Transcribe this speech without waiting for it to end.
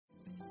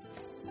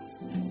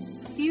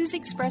views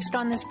expressed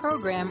on this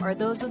program are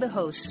those of the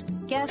hosts,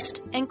 guests,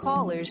 and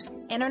callers,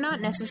 and are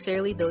not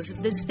necessarily those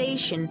of this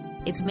station,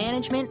 its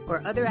management,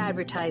 or other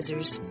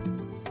advertisers.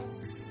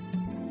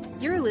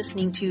 You're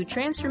listening to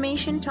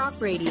Transformation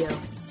Talk Radio.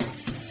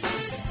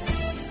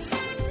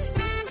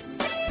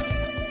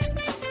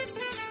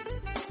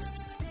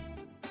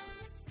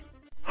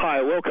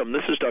 Hi, welcome.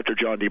 This is Dr.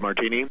 John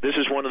DeMartini. This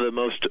is one of the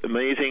most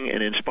amazing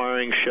and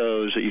inspiring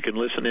shows that you can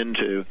listen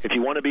into. If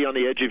you want to be on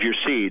the edge of your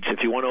seats,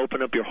 if you want to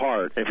open up your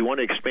heart, if you want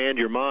to expand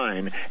your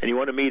mind, and you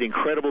want to meet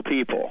incredible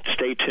people,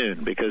 stay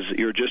tuned because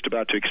you're just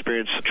about to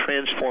experience a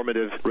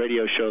transformative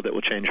radio show that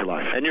will change your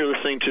life. And you're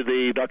listening to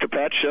the Dr.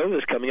 Pat Show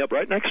that's coming up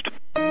right next.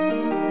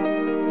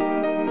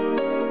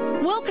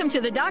 Welcome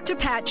to the Dr.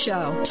 Pat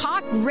Show.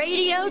 Talk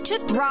radio to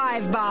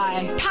thrive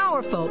by.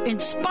 Powerful,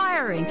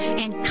 inspiring,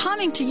 and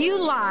coming to you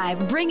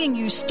live, bringing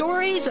you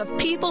stories of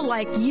people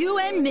like you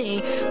and me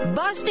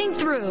busting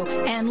through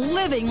and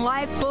living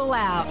life full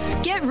out.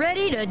 Get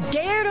ready to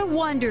dare to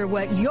wonder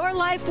what your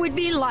life would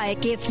be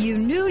like if you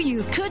knew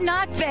you could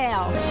not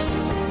fail.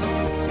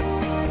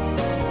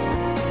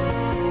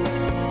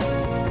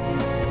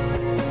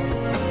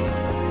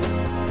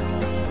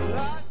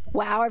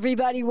 Wow,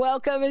 everybody,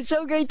 welcome. It's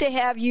so great to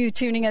have you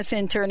tuning us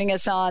in, turning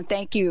us on.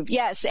 Thank you.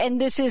 Yes,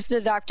 and this is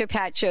the Dr.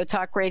 Pat Show,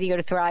 Talk Radio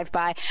to Thrive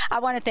By. I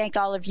want to thank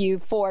all of you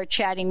for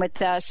chatting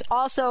with us.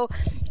 Also,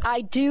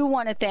 I do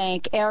want to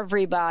thank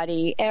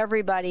everybody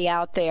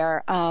out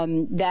there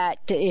that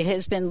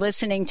has been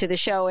listening to the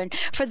show. And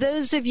for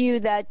those of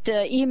you that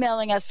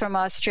emailing us from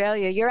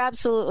Australia, you're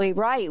absolutely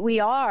right. We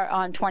are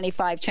on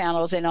 25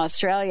 channels in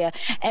Australia.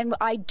 And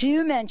I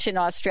do mention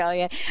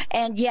Australia.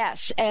 And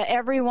yes,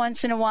 every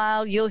once in a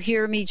while, you'll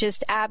hear me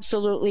just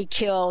absolutely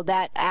kill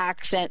that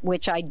accent,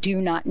 which I do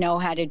not know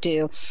how to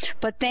do.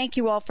 But thank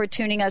you all for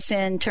tuning us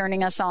in,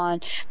 turning us on.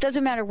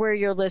 Doesn't matter where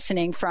you're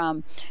listening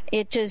from.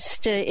 It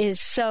just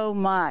is so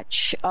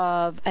much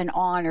of an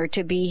honor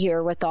to be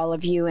here with all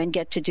of you and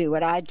get to do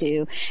what I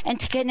do and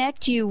to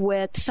connect you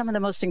with some of the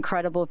most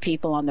incredible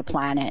people on the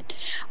planet.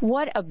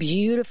 What a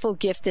beautiful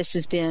gift this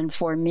has been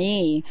for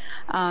me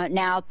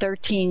now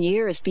 13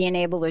 years being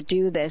able to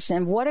do this.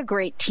 And what a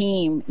great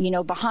team,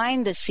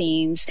 behind the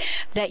scenes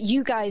that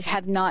you guys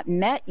have not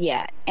met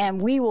yet,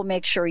 and we will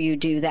make sure you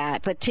do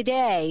that. But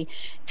today's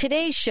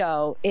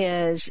show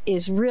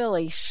is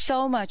really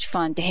so much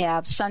fun to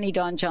have Sunny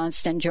Dawn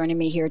Johnston joining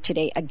me here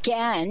today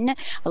again.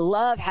 I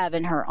love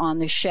having her on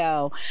the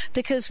show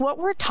because what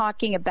we're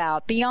talking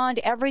about,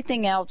 beyond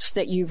everything else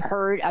that you've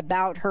heard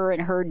about her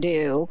and her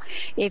do,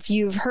 if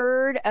you've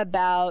heard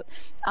about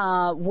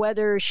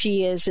whether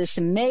she is this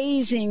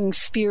amazing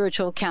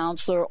spiritual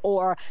counselor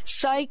or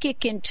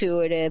psychic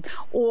intuitive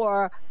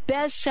or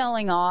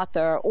best-selling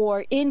author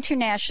or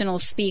international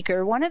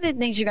speaker, one of the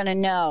things you're going to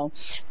know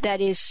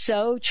that is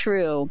so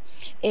true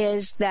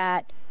is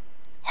that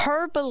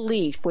her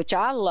belief, which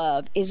I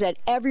love, is that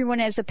everyone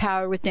has the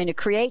power within to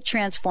create,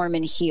 transform,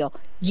 and heal.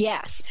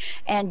 Yes.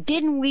 And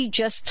didn't we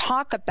just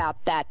talk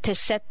about that to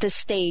set the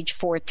stage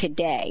for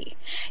today?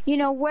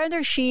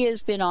 Whether she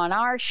has been on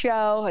our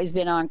show, has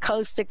been on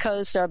Coast to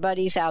Coast, our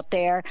buddies out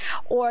there,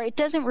 or it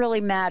doesn't really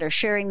matter,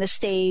 sharing the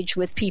stage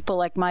with people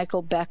like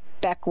Michael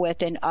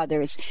Beckwith and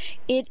others.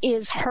 It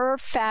is her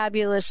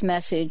fabulous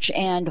message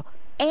and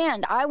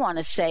I want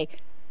to say,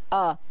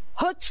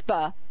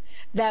 chutzpah,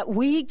 that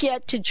we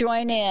get to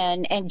join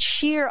in and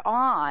cheer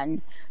on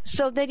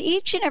so that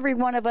each and every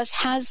one of us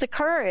has the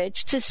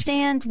courage to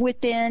stand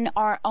within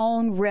our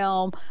own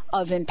realm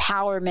of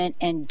empowerment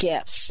and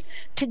gifts.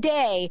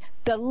 Today,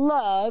 the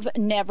love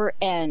never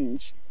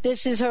ends.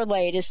 This is her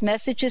latest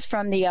messages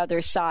from the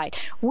other side.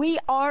 We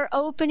are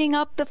opening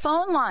up the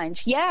phone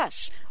lines.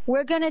 Yes,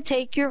 we're going to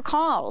take your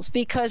calls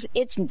because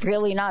it's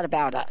really not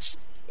about us.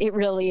 It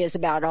really is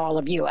about all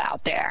of you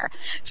out there.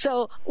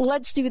 So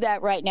let's do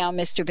that right now,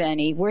 Mr.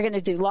 Benny. We're going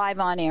to do live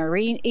on-air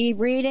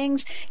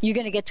readings. You're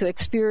going to get to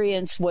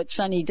experience what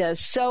Sunny does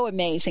so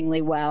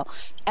amazingly well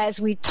as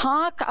we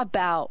talk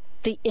about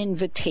the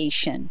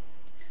invitation.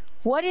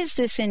 What is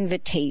this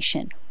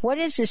invitation? What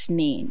does this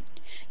mean?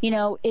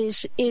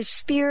 Is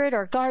spirit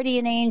or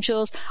guardian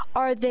angels,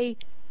 are they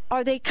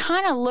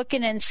kind of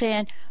looking and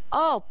saying,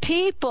 oh,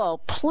 people,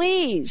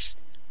 please,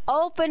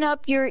 open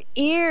up your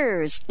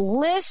ears.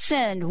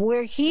 Listen,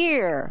 we're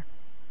here.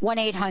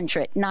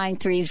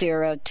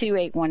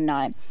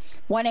 1-800-930-2819.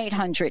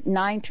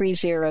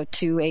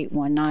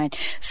 1-800-930-2819.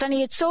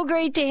 Sunny, it's so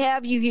great to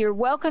have you here.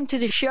 Welcome to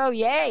the show.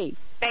 Yay.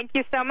 Thank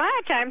you so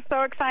much. I'm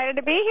so excited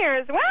to be here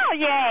as well.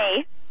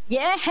 Yay.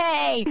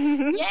 Yay!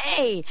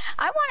 Yay!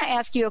 I want to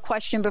ask you a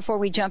question before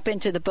we jump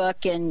into the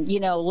book and,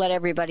 let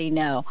everybody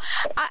know.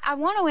 I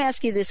want to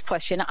ask you this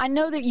question. I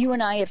know that you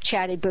and I have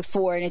chatted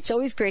before, and it's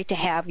always great to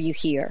have you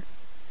here.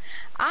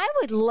 I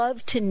would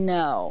love to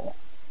know,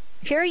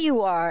 here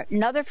you are,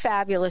 another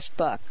fabulous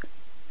book.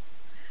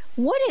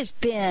 What has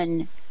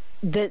been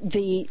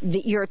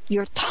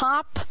your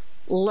top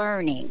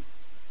learning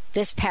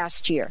this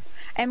past year?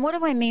 And what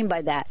do I mean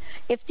by that?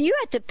 If you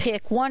had to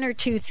pick one or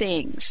two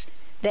things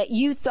that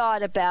you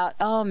thought about,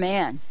 oh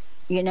man,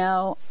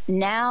 now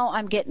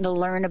I'm getting to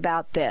learn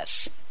about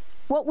this.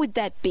 What would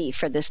that be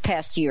for this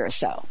past year or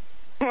so?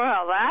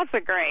 Well, that's a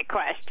great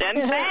question.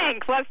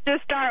 Thanks. Let's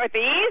just start with the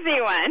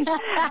easy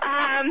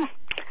one.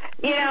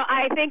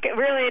 I think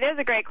really it is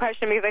a great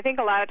question, because I think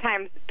a lot of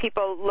times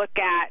people look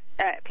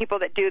at people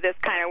that do this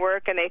kind of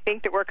work and they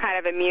think that we're kind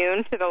of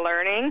immune to the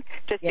learning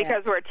just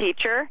because we're a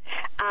teacher.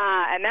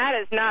 And that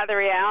is not the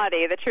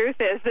reality. The truth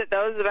is that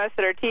those of us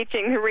that are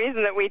teaching, the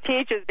reason that we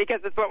teach is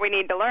because it's what we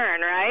need to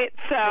learn, right?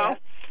 So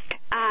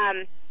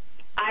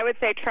I would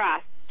say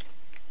trust.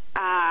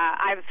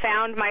 I've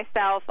found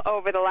myself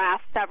over the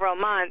last several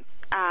months,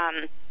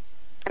 I've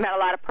had a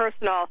lot of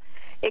personal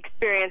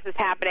experiences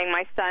happening.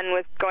 My son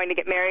was going to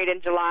get married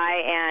in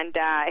July,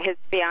 and his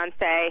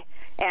fiance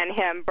and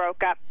him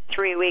broke up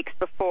 3 weeks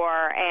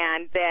before,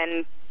 and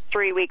then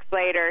 3 weeks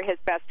later his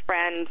best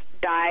friend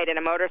died in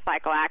a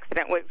motorcycle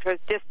accident, which was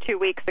just 2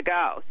 weeks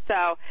ago.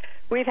 So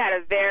we've had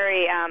a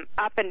very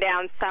up and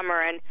down summer,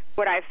 and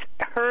what I've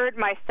heard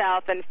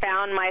myself and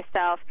found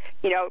myself,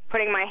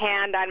 putting my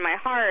hand on my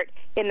heart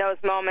in those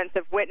moments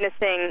of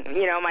witnessing,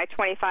 my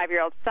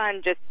 25-year-old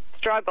son just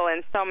struggle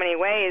in so many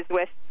ways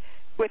with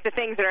the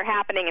things that are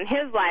happening in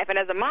his life. And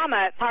as a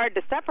mama, it's hard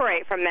to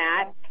separate from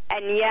that,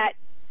 and yet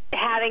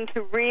having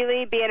to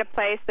really be in a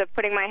place of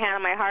putting my hand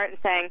on my heart and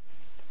saying,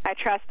 I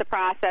trust the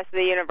process of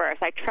the universe.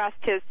 I trust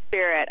his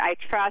spirit. I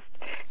trust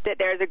that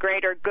there's a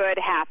greater good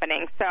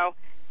happening. So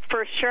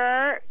for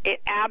sure,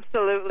 it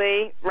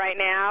absolutely, right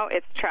now,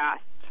 it's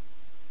trust.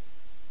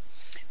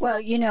 Well,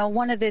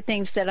 one of the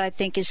things that I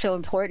think is so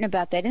important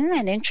about that, isn't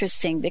that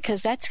interesting?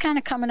 Because that's kind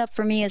of coming up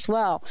for me as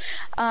well.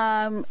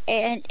 And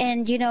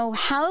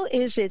how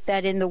is it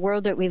that in the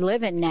world that we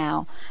live in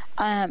now,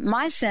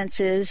 my sense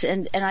is,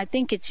 and I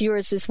think it's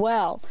yours as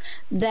well,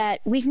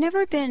 that we've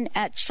never been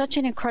at such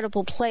an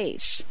incredible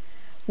place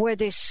where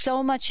there's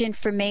so much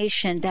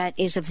information that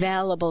is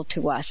available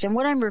to us. And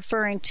what I'm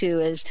referring to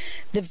is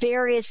the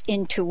various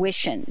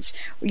intuitions.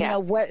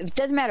 It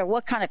doesn't matter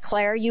what kind of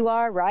Claire you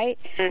are, right?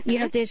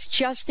 Mm-hmm. There's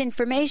just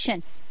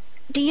information.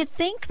 Do you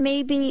think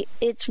maybe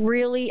it's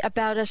really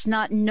about us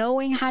not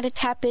knowing how to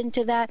tap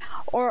into that,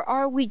 or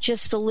are we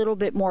just a little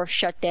bit more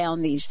shut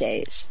down these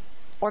days?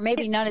 Or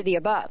maybe none of the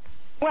above?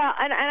 Well,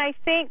 I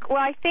think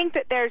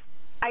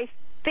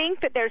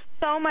that there's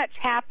so much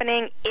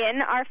happening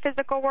in our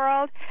physical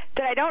world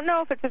that I don't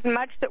know if it's as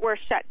much that we're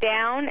shut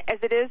down as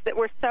it is that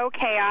we're so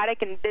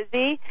chaotic and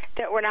busy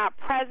that we're not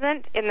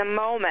present in the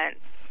moments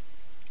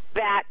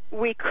that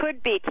we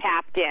could be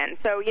tapped in.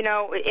 So,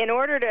 in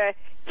order to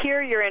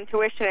hear your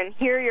intuition and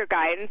hear your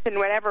guidance in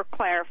whatever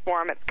Claire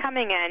form it's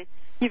coming in,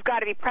 you've got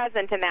to be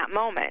present in that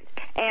moment.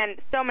 And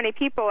so many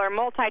people are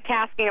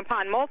multitasking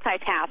upon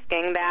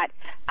multitasking that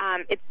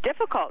it's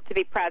difficult to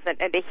be present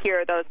and to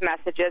hear those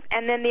messages.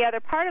 And then the other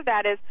part of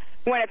that is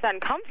when it's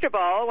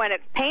uncomfortable, when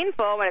it's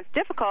painful, when it's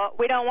difficult,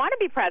 we don't want to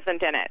be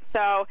present in it.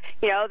 So,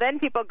 then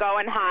people go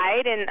and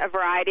hide in a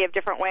variety of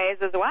different ways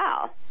as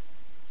well.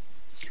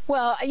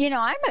 Well,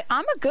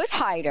 I'm a good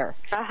hider.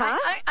 Uh-huh.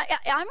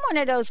 I'm one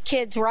of those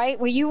kids, right?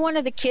 Were you one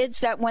of the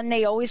kids that when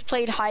they always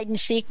played hide and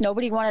seek,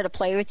 nobody wanted to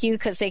play with you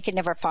because they could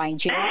never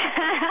find you?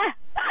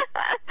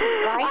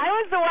 Right? I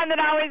was the one that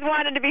always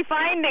wanted to be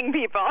finding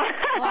people.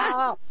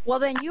 Oh, well,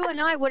 then you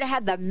and I would have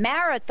had the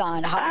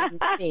marathon hide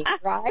and seek,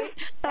 right?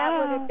 That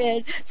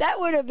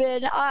would have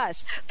been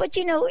us. But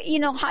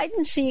hide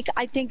and seek,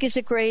 I think, is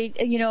a great.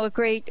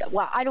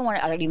 Well, I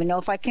don't even know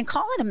if I can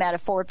call it a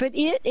metaphor, but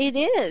it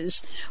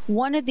is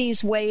one of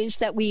these ways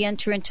that we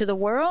enter into the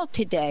world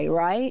today,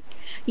 right?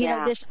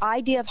 This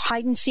idea of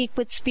hide and seek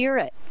with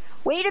spirit.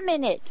 Wait a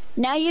minute.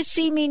 Now you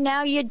see me,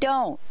 now you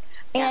don't.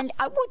 And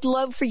I would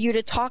love for you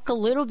to talk a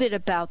little bit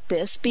about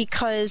this,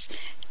 because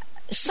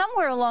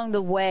somewhere along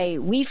the way,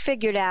 we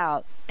figured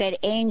out that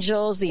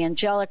angels, the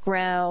angelic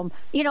realm,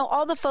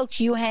 all the folks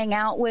you hang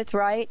out with,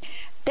 right?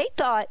 We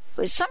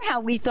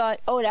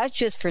thought, oh, that's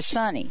just for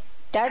Sonny.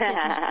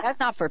 That's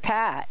not for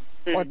Pat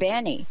or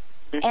Benny.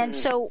 Mm-hmm. And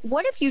so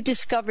what have you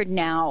discovered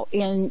now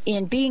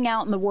in being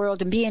out in the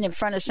world and being in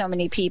front of so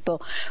many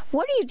people?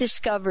 What have you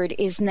discovered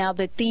is now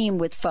the theme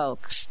with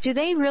folks? Do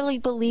they really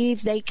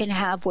believe they can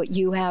have what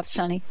you have,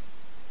 Sonny?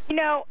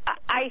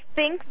 I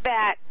think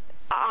that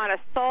on a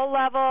soul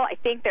level, I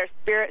think their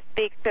spirit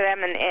speaks to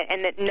them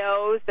and it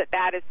knows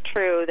that is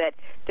true, that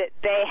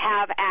they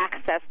have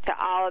access to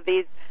all of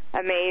these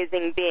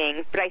amazing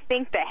beings. But I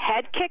think the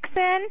head kicks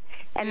in,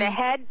 and the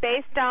head,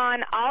 based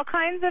on all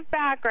kinds of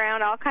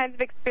background, all kinds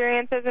of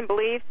experiences and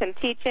beliefs and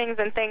teachings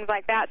and things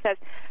like that, says,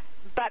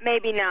 but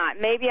maybe not.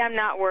 Maybe I'm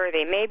not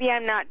worthy. Maybe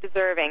I'm not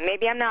deserving.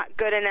 Maybe I'm not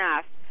good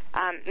enough.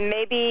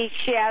 Maybe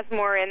she has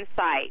more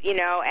insight,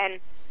 and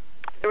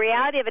the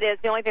reality of it is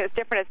the only thing that's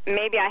different is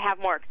maybe I have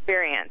more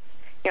experience.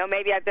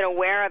 Maybe I've been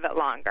aware of it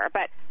longer.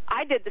 But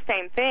I did the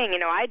same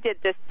thing. I did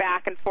this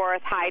back and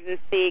forth hide and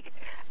seek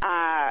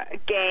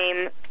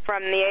game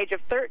from the age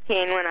of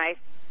 13 when I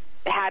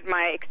had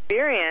my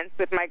experience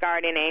with my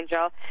guardian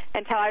angel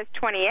until I was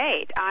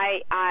 28.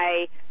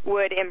 I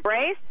would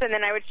embrace, and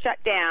then I would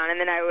shut down, and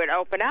then I would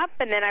open up,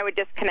 and then I would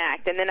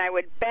disconnect, and then I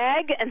would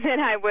beg, and then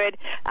I would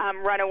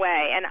run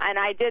away. And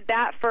I did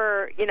that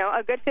for,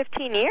 a good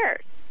 15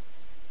 years.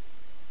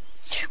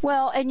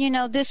 Well,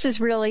 and this is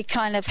really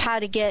kind of how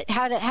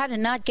to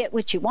not get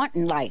what you want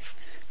in life.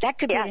 That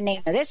could be the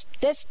name of this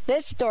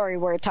story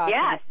we're talking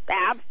about.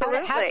 Yes,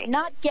 absolutely. How to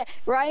not get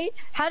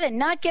How to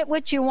not get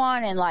what you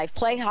want in life.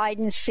 Play hide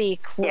and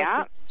seek with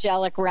the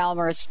angelic realm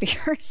or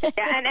spirit.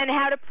 and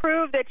how to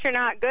prove that you're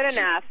not good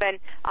enough, and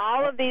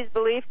all of these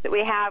beliefs that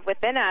we have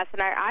within us.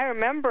 And I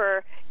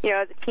remember,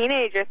 as a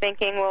teenager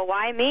thinking, well,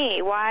 why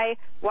me? Why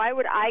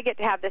would I get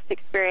to have this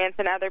experience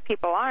and other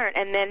people aren't?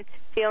 And then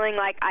feeling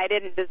like I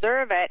didn't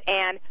deserve it,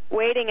 and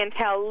waiting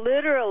until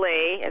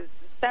literally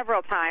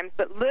several times,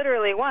 but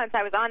literally once,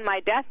 I was on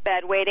my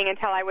deathbed waiting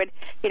until I would,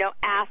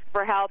 ask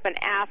for help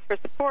and ask for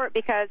support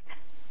because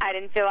I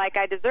didn't feel like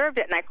I deserved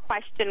it, and I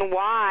questioned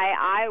why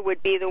I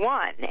would be the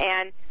one.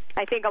 And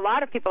I think a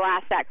lot of people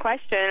ask that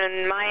question,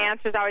 and my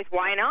answer is always,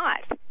 why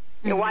not?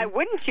 Mm-hmm. Why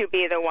wouldn't you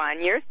be the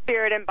one? You're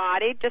spirit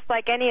embodied, just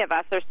like any of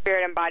us are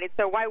spirit embodied,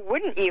 so why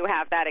wouldn't you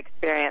have that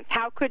experience?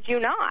 How could you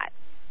not?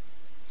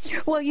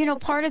 Well,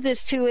 part of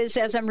this, too, is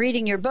as I'm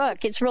reading your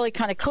book, it's really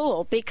kind of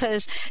cool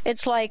because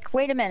it's like,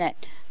 wait a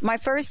minute, my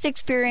first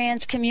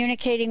experience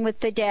communicating with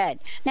the dead.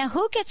 Now,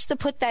 who gets to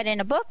put that in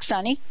a book,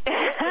 Sonny?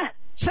 but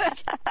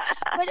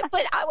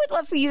I would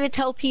love for you to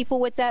tell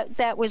people what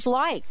that was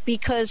like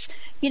because,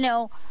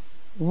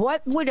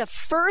 what would a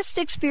first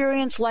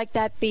experience like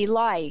that be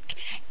like?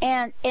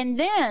 And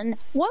then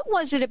what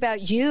was it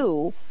about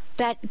you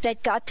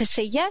that got to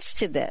say yes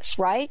to this,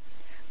 right?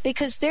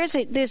 Because there's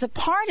a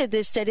part of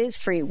this that is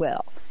free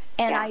will,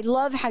 and I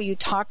love how you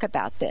talk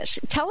about this.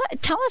 Tell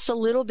us a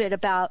little bit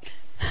about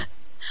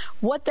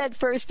what that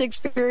first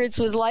experience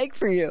was like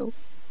for you.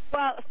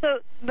 Well, so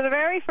the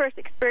very first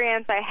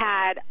experience I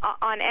had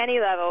on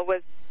any level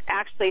was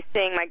actually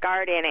seeing my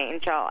guardian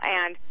angel,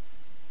 and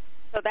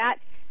so that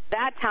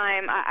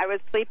time I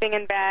was sleeping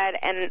in bed,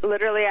 and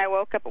literally I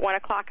woke up at 1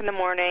 o'clock in the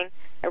morning.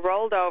 I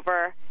rolled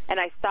over, and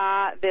I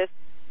saw this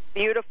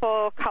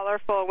beautiful,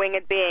 colorful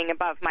winged being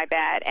above my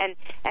bed, and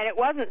it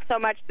wasn't so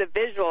much the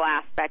visual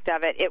aspect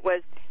of it. It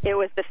was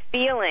the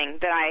feeling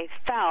that I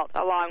felt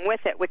along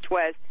with it, which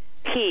was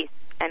peace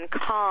and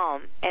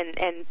calm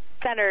and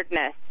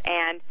centeredness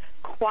and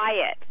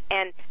quiet,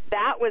 and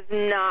that was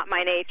not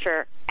my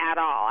nature at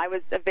all. I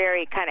was a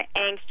very kind of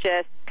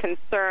anxious,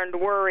 concerned,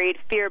 worried,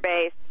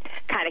 fear-based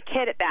kind of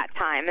kid at that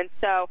time, and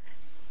so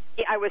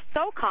I was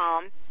so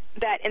calm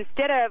that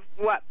instead of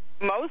what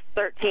most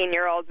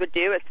 13-year-olds would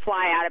do is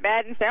fly out of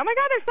bed and say, oh, my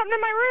God, there's something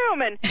in my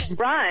room, and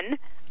run.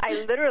 I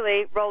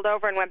literally rolled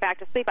over and went back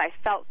to sleep. I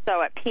felt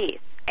so at peace.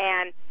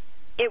 And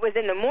it was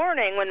in the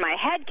morning when my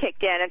head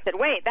kicked in and said,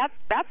 wait, that's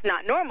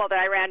not normal, that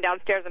I ran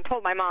downstairs and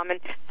told my mom and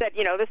said,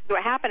 this is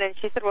what happened. And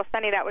she said, well,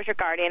 Sonny, that was your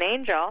guardian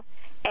angel.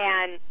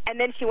 And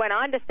then she went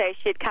on to say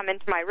she had come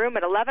into my room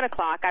at 11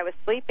 o'clock. I was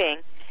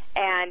sleeping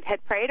and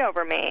had prayed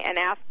over me and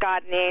asked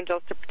God and the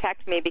angels to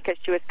protect me because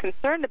she was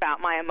concerned about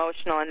my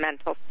emotional and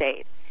mental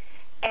state.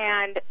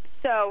 And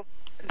so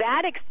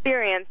that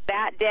experience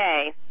that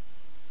day,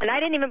 and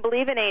I didn't even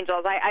believe in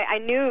angels. I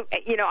knew,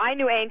 I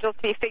knew angels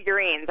to be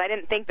figurines. I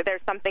didn't think that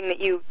there's something that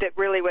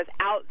really was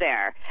out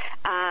there.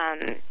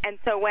 And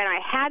so when I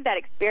had that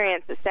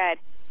experience, it said,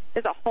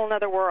 there's a whole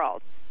other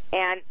world.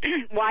 And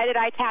why did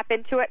I tap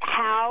into it?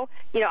 How?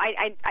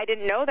 I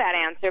didn't know that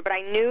answer, but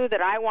I knew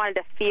that I wanted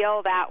to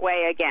feel that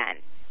way again.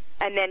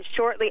 And then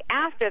shortly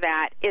after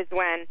that is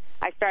when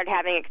I started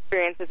having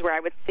experiences where I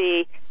would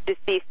see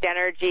deceased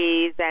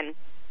energies and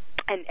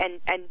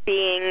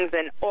beings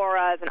and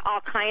auras and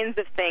all kinds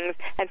of things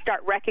and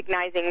start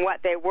recognizing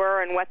what they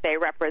were and what they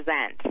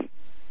represent.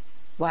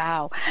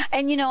 Wow.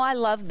 And, I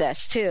love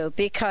this, too,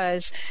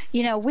 because,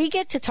 we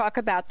get to talk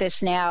about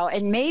this now,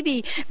 and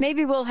maybe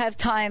we'll have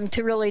time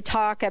to really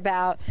talk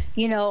about,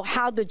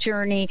 how the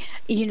journey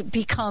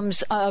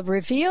becomes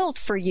revealed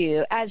for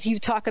you, as you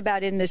talk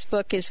about in this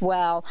book as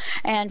well.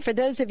 And for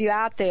those of you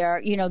out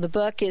there, the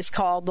book is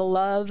called The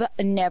Love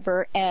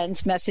Never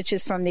Ends,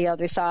 Messages from the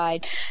Other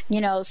Side.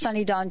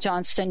 Sonny Dawn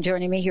Johnston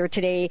joining me here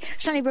today.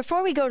 Sonny,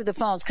 before we go to the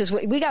phones, because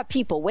we got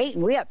people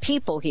waiting, we got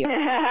people here.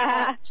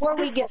 Before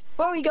we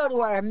go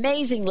to our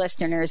amazing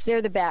listeners,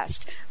 they're the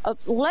best.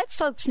 Let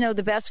folks know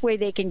the best way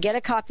they can get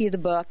a copy of the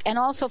book and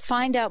also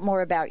find out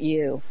more about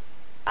you.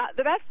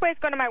 The best way is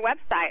go to my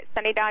website,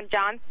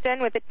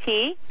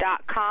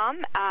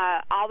 sunnydawnjohnston.com.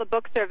 All the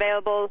books are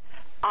available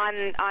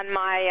on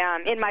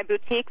my in my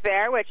boutique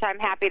there, which I'm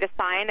happy to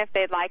sign if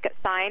they'd like it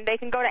signed. They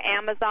can go to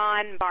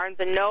Amazon, Barnes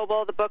 &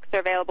 Noble. The books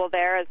are available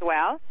there as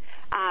well.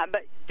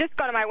 But just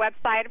go to my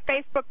website,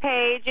 Facebook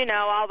page,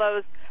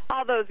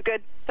 all those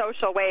good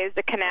social ways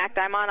to connect.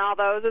 I'm on all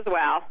those as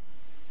well.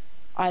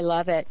 I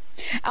love it.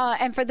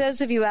 And for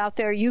those of you out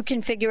there, you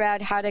can figure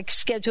out how to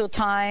schedule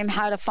time,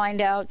 how to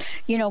find out,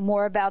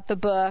 more about the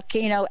book.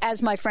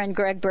 As my friend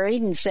Greg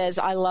Braden says,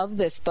 I love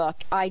this book.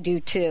 I do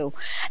too.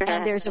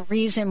 And there's a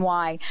reason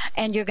why.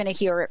 And you're going to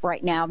hear it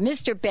right now.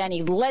 Mr.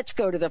 Benny, let's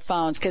go to the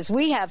phones because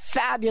we have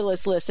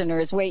fabulous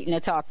listeners waiting to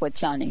talk with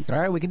Sonny. All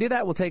right, we can do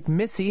that. We'll take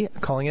Missy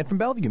calling in from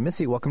Bellevue.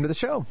 Missy, welcome to the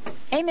show.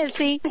 Hey,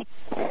 Missy.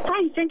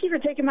 Hi, thank you for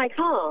taking my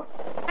call.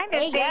 Hi,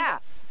 Missy. Hey, yeah.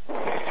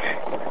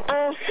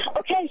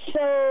 Okay,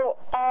 so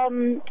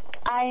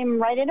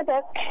I'm writing a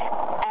book,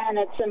 and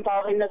it's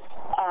involving this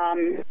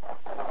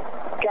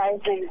guy's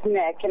name's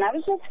Nick, and I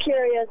was just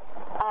curious,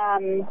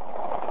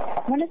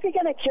 when is he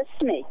going to kiss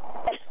me?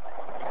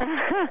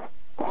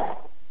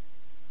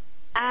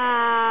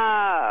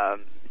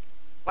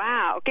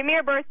 Wow. Give me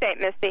your birth date,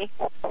 Misty.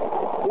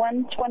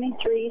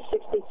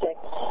 1/23/66.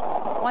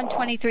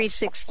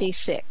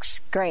 1/23/66.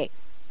 Great.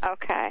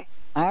 Okay.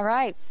 All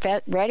right.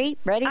 Ready,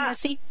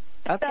 Missy?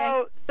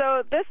 Okay.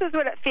 So this is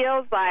what it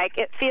feels like.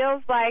 It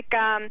feels like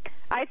I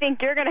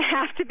think you're going to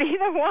have to be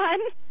the one.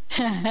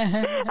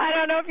 I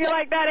don't know if you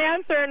like that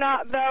answer or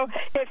not, though.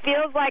 It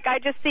feels like I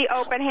just see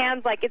open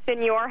hands, like it's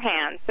in your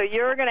hands. So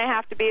you're going to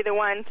have to be the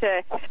one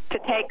to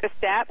take the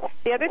step.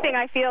 The other thing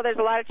I feel, there's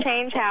a lot of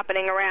change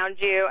happening around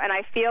you, and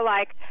I feel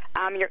like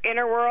your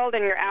inner world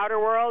and your outer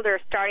world are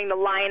starting to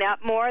line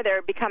up more.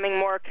 They're becoming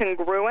more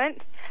congruent.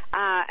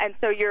 And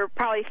so you're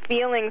probably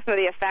feeling some of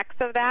the effects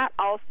of that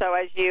also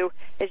as you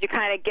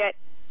kind of get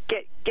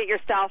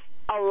yourself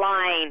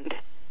aligned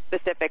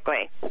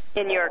specifically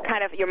in your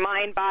kind of your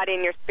mind, body,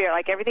 and your spirit.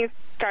 Like everything's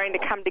starting to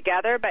come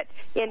together. But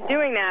in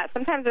doing that,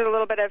 sometimes there's a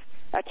little bit of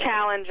a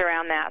challenge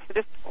around that. So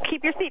just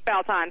keep your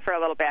seatbelt on for a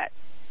little bit.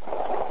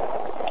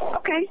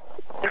 Okay.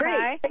 Great.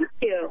 Okay? Thank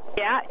you.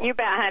 Yeah, you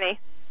bet, honey.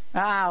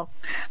 Wow.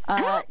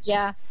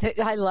 Yeah,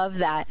 I love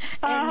that.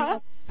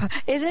 And,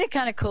 isn't it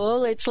kind of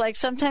cool? It's like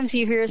sometimes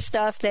you hear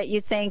stuff that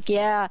you think,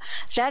 yeah,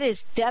 that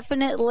is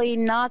definitely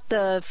not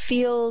the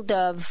field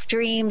of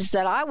dreams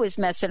that I was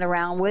messing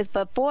around with.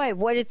 But boy,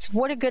 what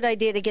a good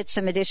idea to get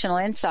some additional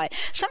insight.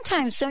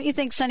 Sometimes, don't you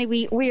think, Sonny,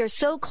 we are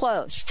so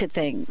close to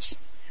things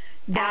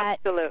that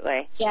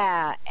absolutely.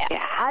 Yeah.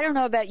 I don't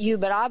know about you,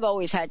 but I've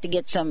always had to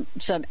get some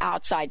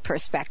outside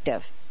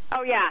perspective.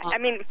 Oh, yeah. I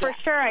mean, for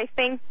sure, I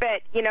think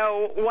that,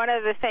 one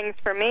of the things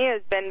for me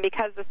has been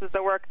because this is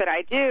the work that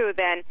I do,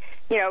 then,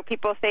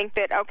 people think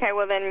that, okay,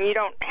 well, then you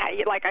don't,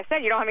 like I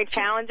said, you don't have any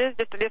challenges,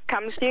 it just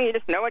comes to you, you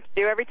just know what to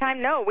do every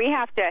time. No, we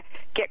have to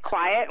get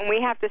quiet, and we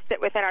have to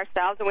sit within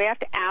ourselves, and we have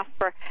to ask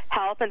for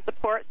help and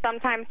support,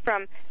 sometimes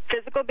from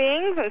physical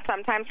beings and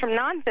sometimes from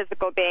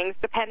non-physical beings,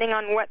 depending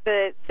on what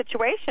the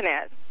situation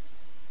is.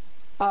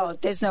 Oh,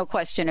 there's no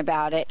question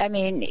about it. I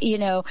mean,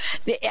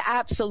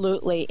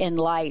 absolutely in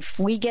life,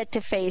 we get to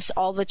face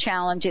all the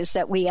challenges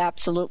that we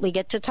absolutely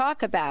get to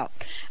talk about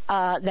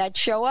that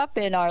show up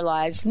in our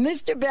lives.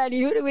 Mr.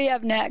 Benny, who do we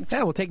have next?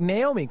 Yeah, we'll take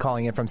Naomi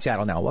calling in from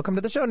Seattle now. Welcome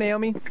to the show,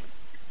 Naomi.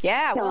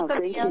 Yeah,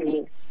 welcome, Naomi.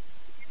 You.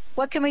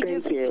 What can we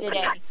do for you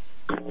today?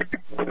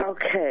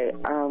 Okay,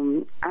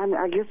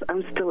 I guess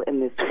I'm still in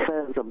this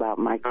fuzz about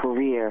my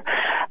career.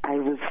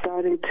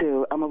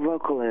 I'm a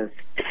vocalist,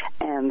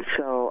 and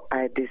so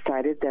I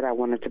decided that I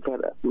wanted to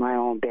put my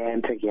own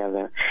band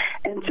together.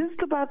 And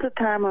just about the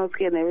time I was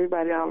getting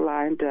everybody all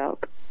lined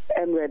up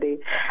and ready,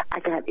 I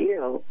got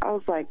ill. I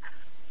was like,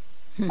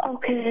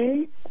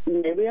 okay,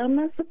 maybe I'm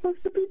not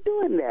supposed to be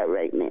doing that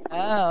right now.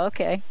 Oh,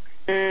 okay.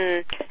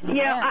 I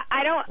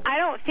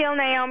don't feel,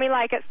 Naomi,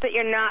 like it's that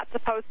you're not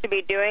supposed to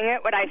be doing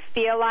it. What I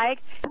feel like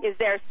is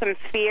there's some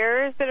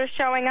fears that are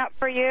showing up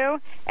for you,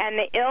 and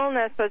the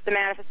illness was the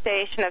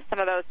manifestation of some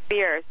of those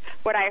fears.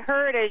 What I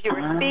heard as you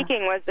were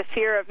speaking was the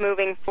fear of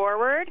moving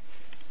forward,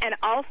 and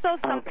also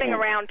something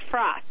around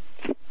trust.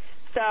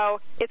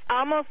 So it's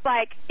almost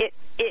like it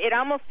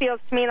almost feels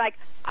to me like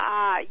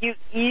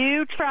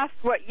you trust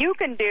what you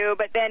can do,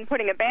 but then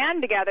putting a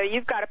band together,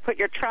 you've got to put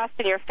your trust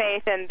and your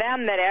faith in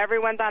them, that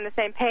everyone's on the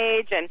same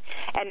page, and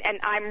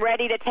I'm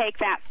ready to take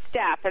that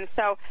step. And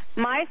so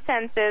my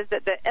sense is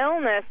that the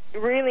illness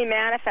really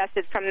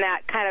manifested from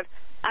that kind of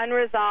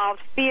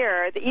unresolved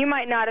fear that you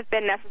might not have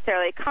been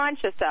necessarily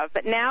conscious of.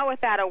 But now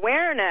with that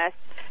awareness,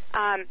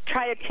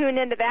 try to tune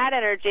into that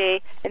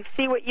energy and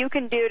see what you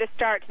can do to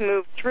start to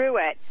move through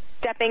it,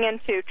 stepping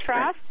into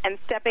trust and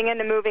stepping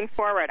into moving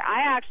forward.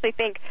 I actually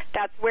think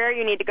that's where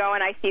you need to go,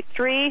 and I see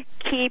 3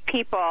 key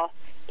people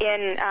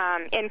in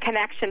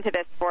connection to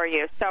this for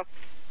you. So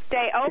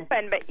stay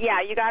open, but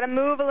yeah, you got to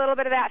move a little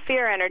bit of that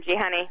fear energy,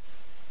 honey.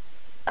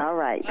 All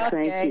right,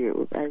 okay.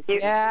 Thank you.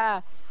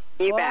 Yeah.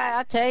 You bet.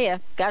 I'll tell you,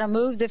 got to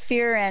move the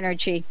fear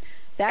energy.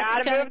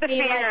 That's going to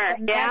be like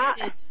the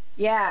message.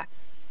 Yeah.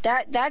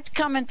 That's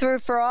coming through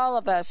for all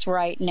of us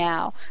right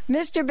now.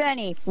 Mr.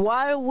 Benny,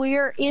 while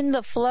we're in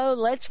the flow,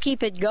 let's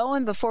keep it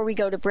going before we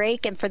go to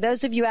break. And for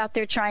those of you out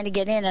there trying to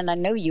get in, and I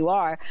know you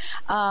are,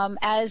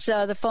 as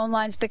the phone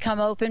lines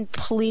become open,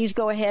 please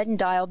go ahead and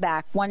dial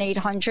back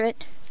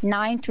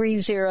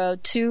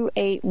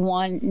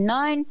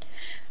 1-800-930-2819.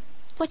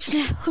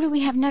 Who do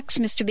we have next,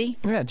 Mr. B?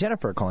 Yeah,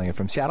 Jennifer calling in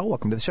from Seattle.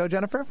 Welcome to the show,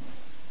 Jennifer.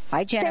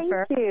 Hi,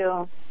 Jennifer. Thank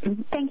you.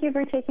 Thank you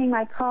for taking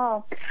my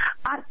call.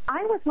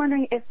 I was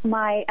wondering if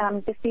my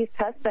deceased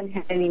husband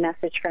had any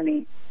message for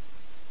me.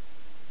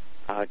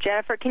 Oh,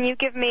 Jennifer, can you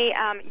give me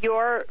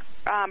your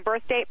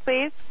birth date,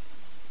 please?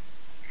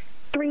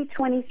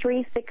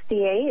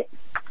 3/23/68.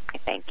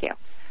 Thank you.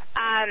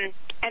 And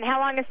how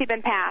long has he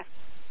been passed?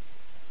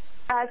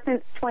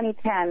 Since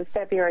 2010,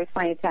 February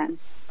 2010.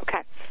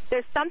 Okay.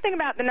 There's something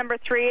about the number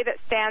 3 that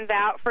stands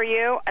out for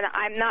you, and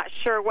I'm not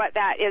sure what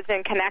that is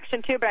in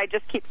connection to, but I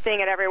just keep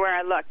seeing it everywhere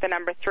I look, the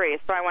number 3,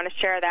 so I want to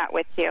share that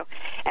with you.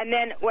 And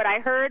then what I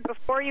heard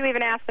before you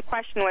even asked the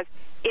question was,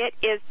 it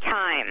is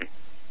time.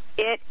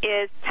 It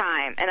is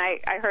time. And I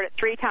heard it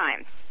 3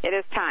 times. It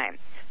is time.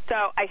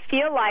 So I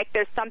feel like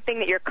there's something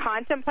that you're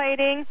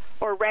contemplating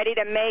or ready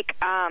to make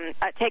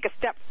take a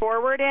step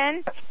forward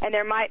in, and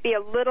there might be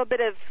a little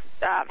bit of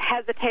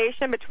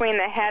hesitation between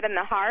the head and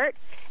the heart.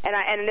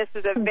 And this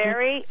is a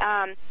very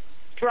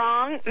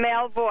strong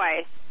male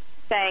voice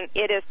saying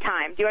it is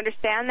time. Do you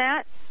understand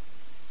that?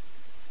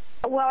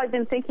 Well, I've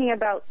been thinking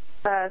about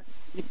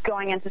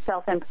going into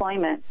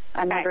self-employment.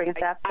 I'm wondering if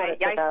that's what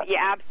it's about.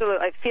 Yeah,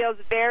 absolutely. It feels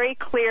very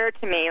clear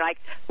to me, like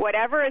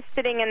whatever is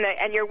sitting in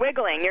and you're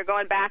wiggling, you're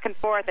going back and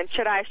forth, and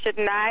should I,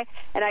 shouldn't I?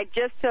 And I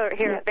just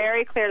hear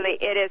very clearly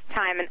it is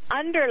time. And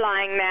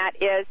underlying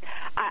that is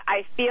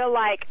I feel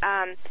like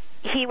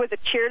he was a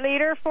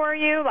cheerleader for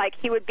you, like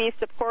he would be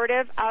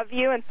supportive of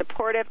you and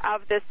supportive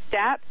of this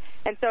step.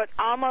 And so it's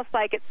almost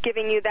like it's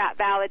giving you that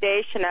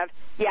validation of,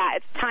 yeah,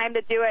 it's time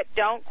to do it,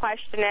 don't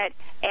question it,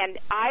 and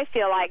I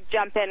feel like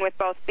jump in with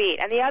both feet.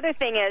 And the other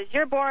thing is,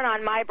 you're born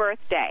on my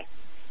birthday.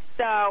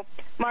 So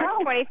March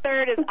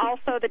 23rd is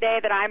also the day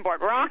that I'm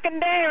born. Rockin'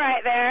 day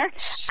right there.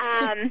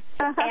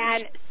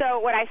 And so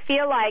what I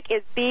feel like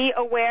is be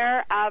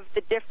aware of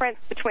the difference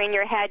between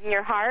your head and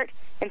your heart,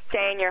 and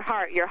stay in your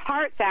heart. Your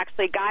heart's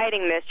actually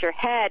guiding this. Your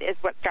head is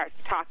what starts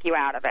to talk you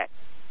out of it.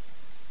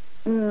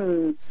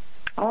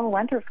 Oh,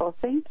 wonderful.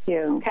 Thank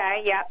you.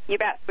 Okay, yeah, you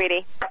bet,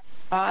 sweetie.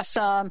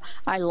 Awesome.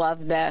 I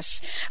love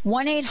this.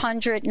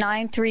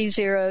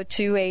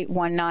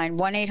 1-800-930-2819.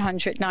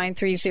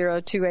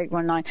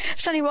 1-800-930-2819.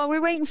 Sonny, while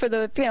we're waiting for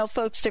the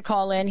folks to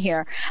call in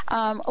here,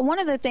 one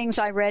of the things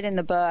I read in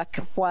the book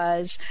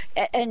was,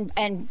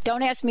 and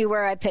don't ask me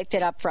where I picked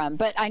it up from,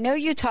 but I know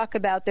you talk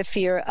about the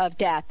fear of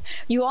death.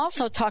 You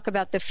also talk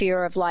about the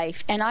fear of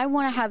life, and I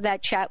want to have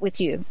that chat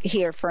with you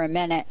here for a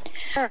minute.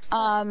 Sure.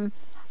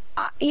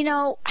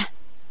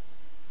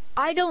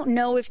 I don't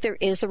know if there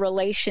is a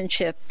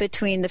relationship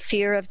between the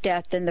fear of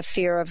death and the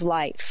fear of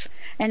life.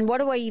 And what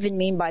do I even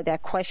mean by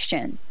that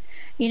question?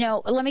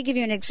 Let me give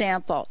you an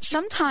example.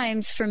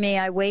 Sometimes for me,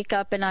 I wake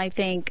up and I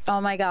think, oh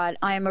my God,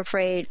 I am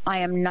afraid I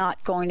am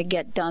not going to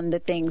get done the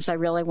things I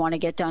really want to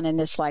get done in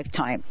this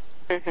lifetime.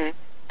 Mm-hmm.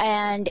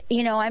 And,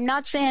 I'm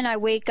not saying I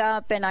wake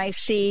up and I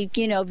see,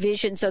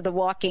 visions of the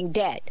Walking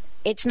Dead.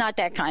 It's not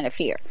that kind of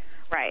fear.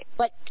 Right.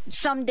 But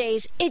some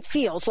days it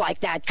feels like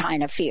that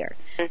kind of fear.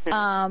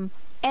 Mm-hmm.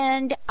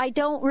 And I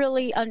don't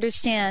really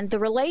understand the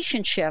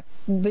relationship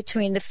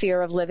between the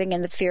fear of living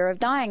and the fear of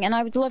dying. And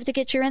I would love to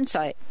get your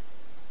insight.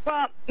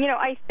 Well,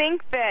 I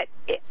think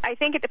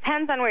it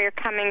depends on where you're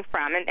coming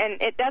from, and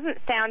it doesn't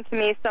sound to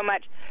me so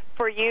much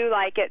for you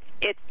like it's.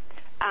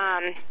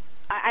 I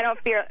don't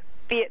fear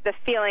the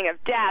feeling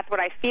of death. What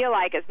I feel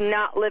like is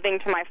not living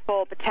to my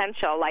full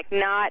potential, like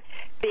not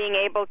being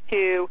able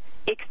to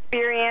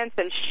experience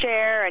and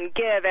share and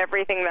give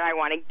everything that I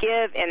want to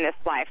give in this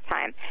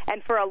lifetime.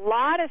 And for a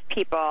lot of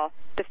people,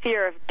 the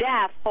fear of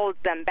death holds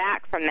them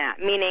back from that,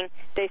 meaning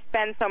they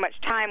spend so much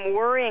time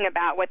worrying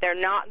about what they're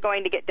not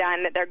going to get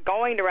done, that they're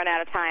going to run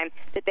out of time,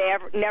 that they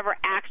never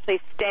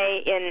actually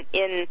stay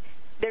in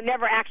they're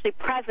never actually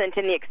present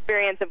in the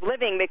experience of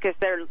living because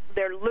they're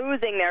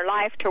losing their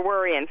life to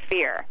worry and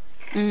fear.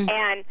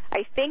 And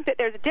I think that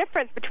there's a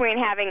difference between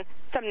having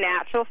some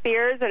natural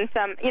fears and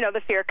some,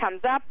 the fear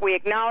comes up, we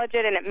acknowledge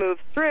it, and it moves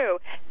through,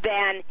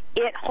 than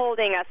it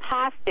holding us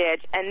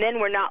hostage, and then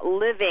we're not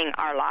living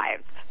our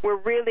lives. We're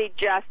really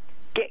just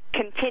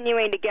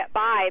continuing to get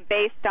by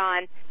based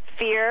on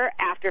fear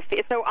after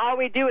fear. So all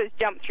we do is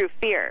jump through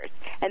fears.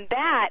 And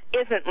that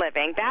isn't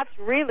living. That's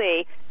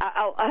really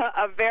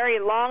a very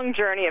long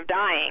journey of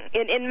dying,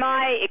 in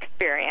my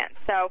experience.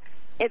 So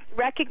it's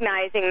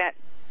recognizing that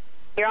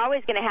you're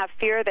always going to have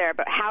fear there,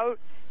 but how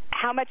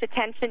much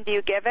attention do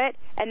you give it,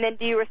 and then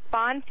do you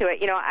respond to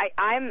it?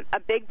 I'm a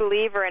big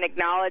believer in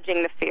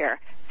acknowledging the fear,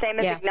 same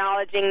as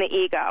acknowledging the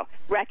ego,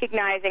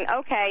 recognizing,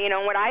 okay,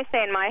 what I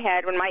say in my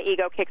head when my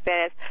ego kicks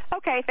in is,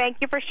 okay, thank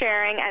you for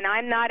sharing, and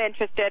I'm not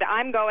interested,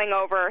 I'm going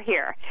over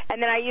here.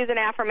 And then I use an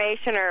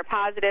affirmation or a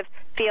positive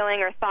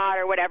feeling or thought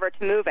or whatever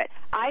to move it.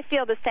 I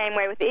feel the same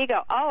way with the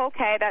ego. Oh,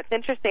 okay, that's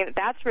interesting.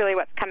 That's really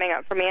what's coming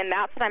up for me, and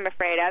that's what I'm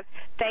afraid of.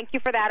 Thank you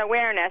for that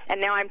awareness, and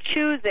now I'm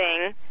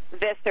choosing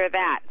this or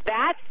that.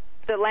 That's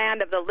the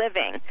land of the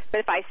living. But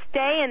if I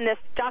stay in this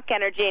stuck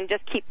energy and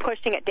just keep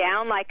pushing it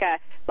down like a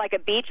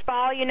beach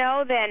ball,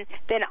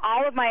 then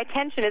all of my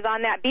attention is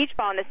on that beach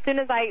ball. And as soon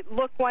as I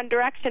look one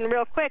direction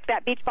real quick,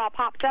 that beach ball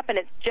pops up, and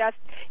it's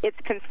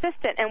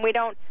consistent, and we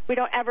don't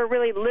ever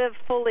really live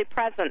fully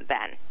present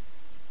then.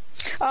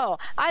 Oh,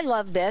 I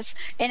love this.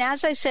 And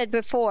as I said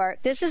before,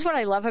 this is what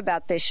I love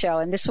about this show,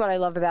 and this is what I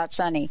love about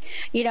Sunny.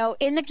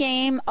 In the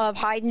game of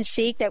hide and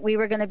seek that we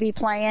were going to be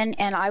playing,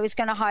 and I was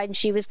going to hide and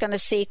she was going to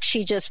seek,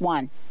 she just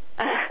won.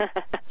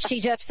 She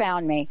just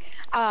found me.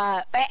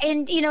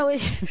 And,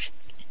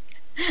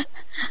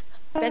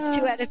 Best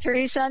 2 out of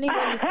 3, Sunny?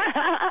 What do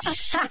you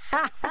think?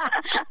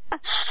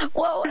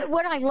 Well,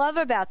 what I love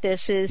about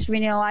this is,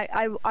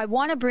 I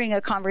want to bring a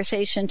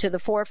conversation to the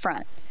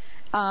forefront.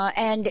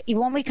 And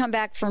when we come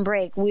back from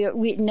break,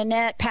 we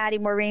Nanette, Patty,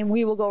 Maureen,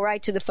 we will go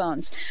right to the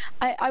phones.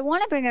 I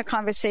want to bring a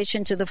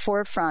conversation to the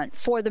forefront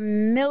for the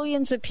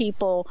millions of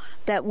people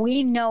that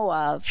we know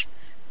of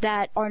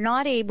that are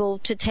not able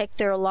to take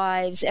their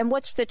lives, and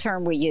what's the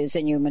term we use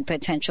in human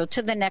potential,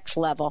 to the next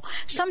level.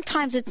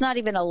 Sometimes it's not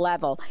even a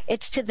level.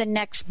 It's to the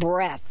next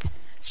breath.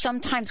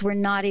 Sometimes we're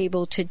not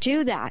able to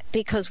do that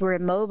because we're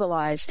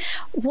immobilized.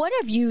 What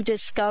have you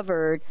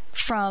discovered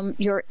from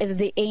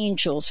the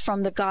angels,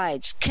 from the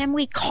guides? Can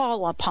we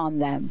call upon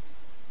them?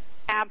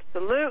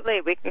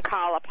 Absolutely, we can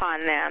call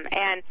upon them.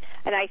 And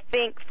I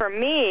think for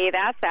me,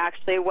 that's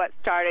actually what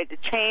started to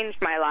change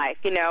my life.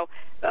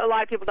 A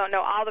lot of people don't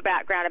know all the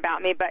background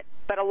about me, but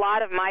a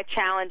lot of my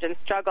challenge and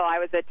struggle, I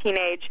was a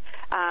teenage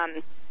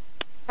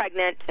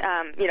pregnant,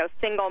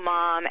 single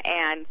mom,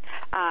 and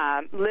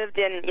lived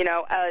in,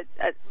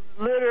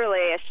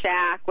 literally a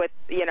shack with,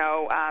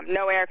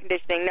 no air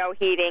conditioning, no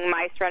heating,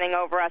 mice running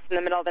over us in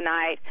the middle of the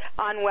night,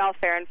 on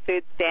welfare and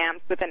food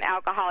stamps with an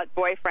alcoholic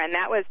boyfriend.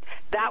 That was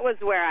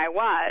where I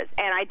was,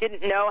 and I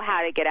didn't know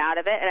how to get out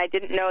of it, and I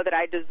didn't know that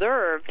I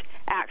deserved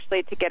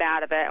actually to get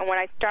out of it. And when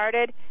I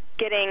started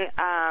getting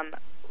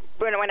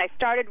when I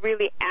started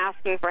really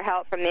asking for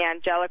help from the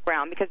angelic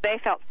realm, because they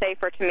felt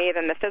safer to me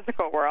than the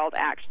physical world,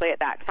 actually, at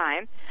that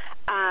time,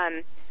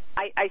 I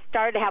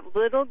started to have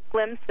little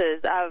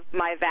glimpses of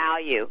my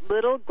value,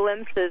 little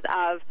glimpses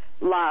of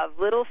love,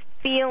 little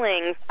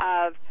feelings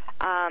of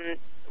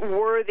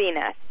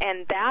worthiness,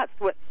 and that's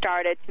what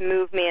started to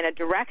move me in a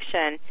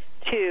direction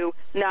to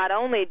not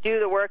only do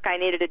the work I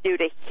needed to do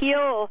to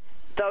heal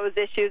those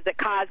issues that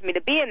caused me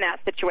to be in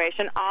that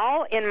situation,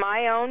 all in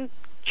my own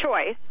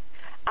choice,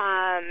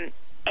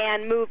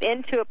 and move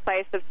into a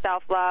place of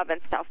self-love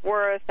and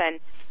self-worth and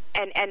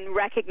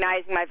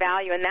recognizing my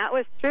value. And that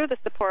was through the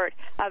support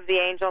of the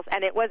angels,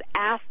 and it was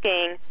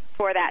asking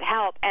for that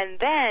help. And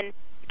then you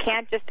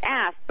can't just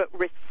ask, but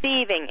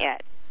receiving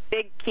it.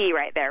 Big key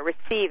right there,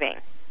 receiving.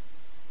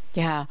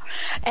 Yeah.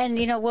 And,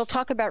 we'll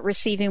talk about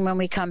receiving when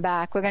we come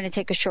back. We're going to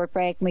take a short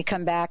break. When we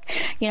come back,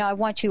 I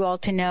want you all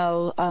to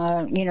know,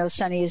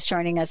 Sunny is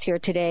joining us here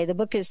today. The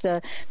book is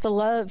The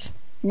Love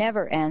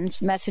Never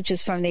Ends,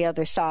 Messages from the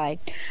Other Side.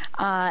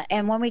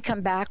 And when we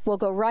come back, we'll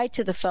go right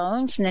to the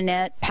phones.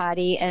 Nanette,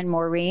 Patty, and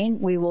Maureen,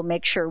 we will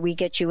make sure we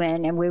get you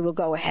in, and we will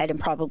go ahead and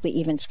probably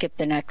even skip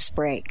the next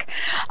break.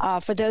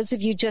 For those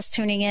of you just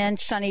tuning in,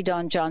 Sunny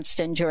Dawn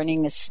Johnston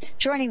joining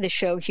the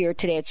show here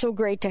today. It's so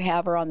great to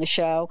have her on the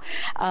show.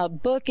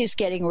 Book is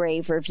getting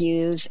rave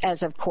reviews,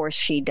 as of course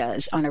she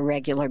does on a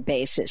regular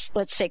basis.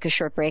 Let's take a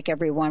short break,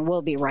 everyone.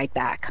 We'll be right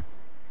back.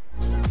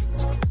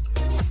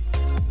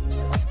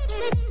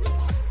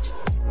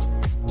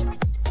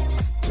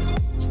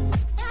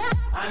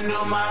 I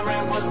knew my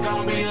rent was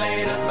gonna be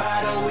late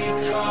about a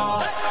week ago.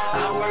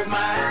 I worked my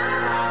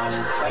ass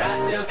off, but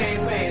I still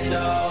can't pay it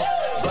though.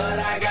 But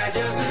I got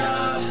just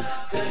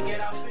enough to get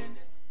off in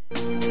this.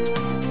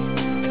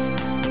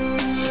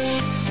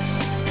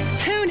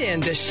 Tune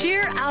in to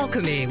Sheer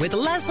Alchemy with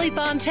Leslie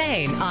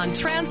Fontaine on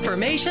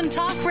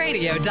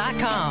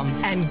TransformationTalkRadio.com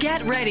and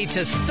get ready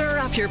to stir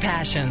up your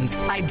passions,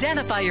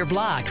 identify your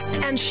blocks,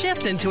 and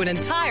shift into an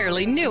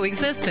entirely new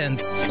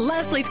existence.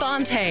 Leslie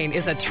Fontaine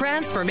is a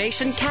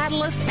transformation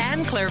catalyst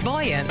and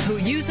clairvoyant who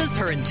uses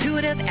her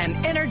intuitive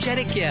and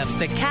energetic gifts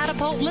to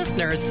catapult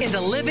listeners into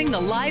living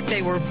the life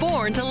they were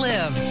born to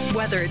live.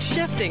 Whether it's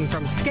shifting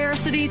from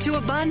scarcity to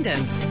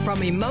abundance,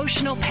 from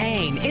emotional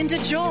pain into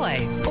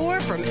joy, or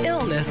from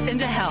illness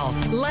into health,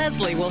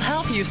 Leslie will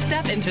help you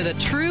step into the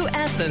true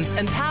essence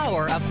and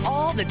power of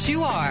all that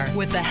you are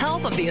with the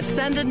help of the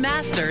Ascended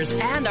Masters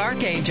and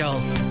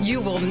Archangels.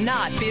 You will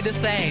not be the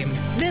same.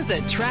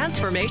 Visit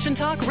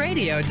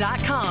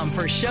TransformationTalkRadio.com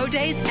for show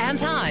dates and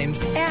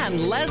times, and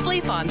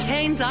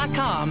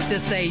LeslieFontaine.com to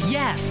say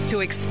yes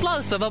to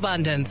explosive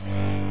abundance.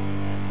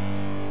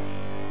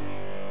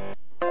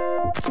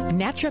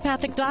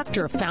 naturopathic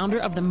doctor, founder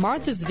of the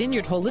Martha's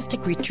Vineyard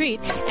Holistic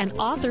Retreat, and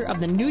author of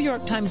the New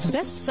York Times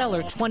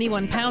bestseller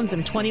 21 Pounds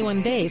in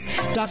 21 Days,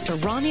 Dr.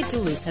 Ronnie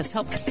DeLuce has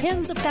helped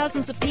tens of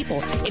thousands of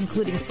people,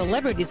 including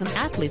celebrities and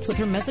athletes, with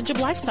her message of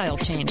lifestyle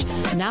change.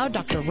 Now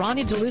Dr.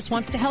 Ronnie DeLuce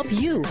wants to help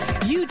you.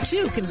 You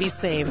too can be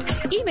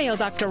saved. Email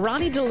Dr.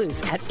 Ronnie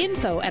DeLuce at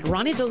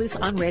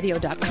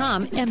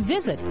info@ronniedeluceonradio.com and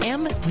visit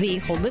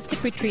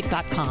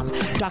mvholisticretreat.com.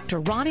 Dr.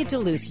 Ronnie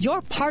DeLuce,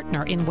 your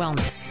partner in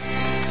wellness.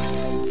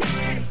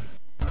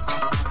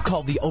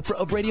 Called the Oprah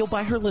of radio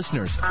by her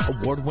listeners,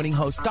 award-winning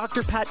host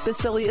Dr. Pat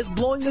Baccili is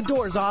blowing the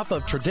doors off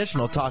of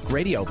traditional talk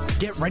radio.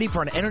 Get ready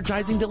for an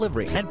energizing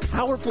delivery and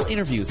powerful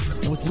interviews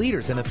with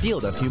leaders in the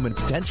field of human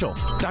potential.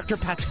 Dr.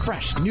 Pat's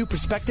fresh, new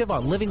perspective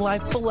on living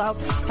life full out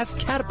has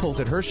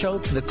catapulted her show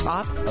to the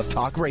top of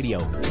talk radio.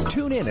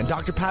 Tune in and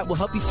Dr. Pat will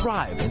help you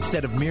thrive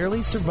instead of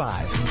merely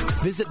survive.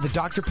 Visit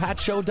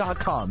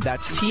thedrpatshow.com.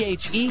 That's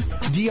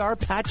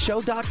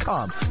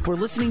THEDRPatShow.com for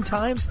listening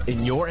times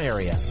in your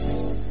area.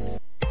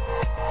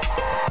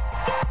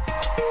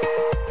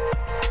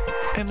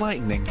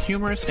 Enlightening,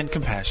 humorous, and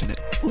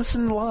compassionate.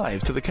 Listen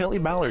live to The Kelly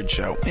Ballard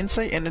Show,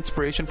 insight and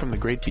inspiration from the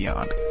great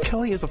beyond.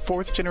 Kelly is a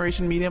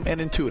fourth-generation medium and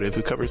intuitive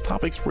who covers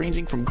topics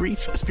ranging from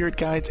grief, spirit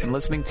guides, and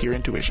listening to your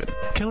intuition.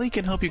 Kelly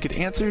can help you get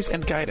answers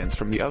and guidance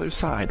from the other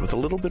side with a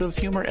little bit of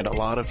humor and a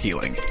lot of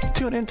healing.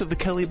 Tune in to The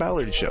Kelly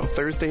Ballard Show,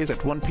 Thursdays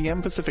at 1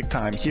 p.m. Pacific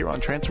Time here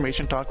on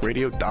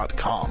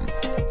TransformationTalkRadio.com.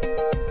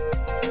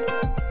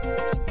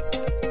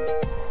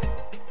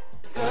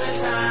 Good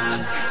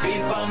time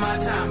before my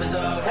time is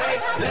up. Hey,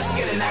 let's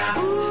get it now.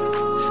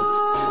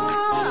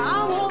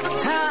 I want the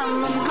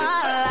time of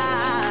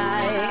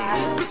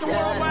my life. It's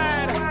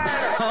worldwide.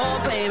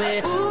 Oh,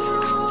 baby.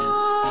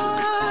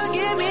 Ooh,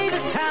 give me the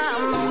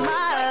time of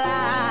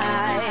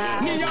my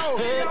life.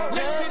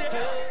 Let's get it.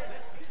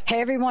 Hey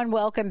everyone,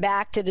 welcome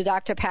back to the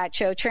Dr. Pat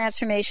Show,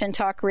 Transformation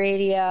Talk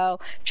Radio,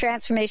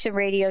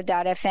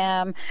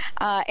 transformationradio.fm,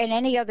 and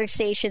any other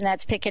station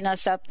that's picking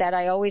us up that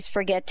I always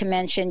forget to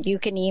mention. You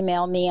can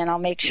email me and I'll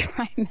make sure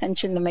I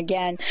mention them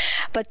again.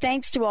 But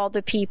thanks to all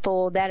the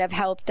people that have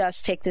helped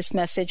us take this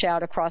message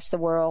out across the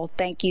world.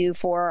 Thank you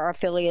for our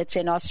affiliates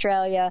in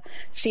Australia,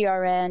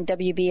 CRN,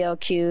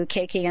 WBLQ,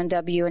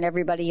 KKNW, and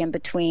everybody in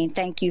between.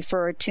 Thank you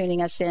for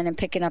tuning us in and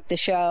picking up the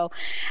show.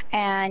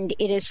 And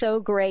it is so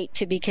great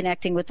to be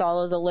connecting with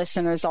all of the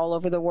listeners all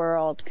over the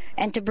world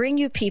and to bring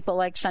you people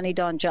like Sonny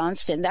Dawn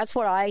Johnston. That's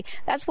what I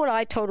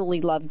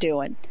totally love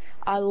doing.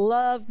 I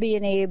love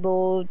being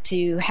able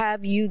to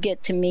have you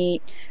get to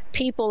meet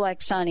people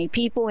like Sonny,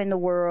 people in the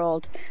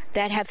world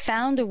that have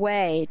found a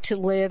way to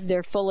live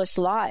their fullest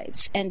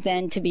lives and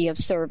then to be of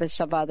service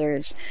of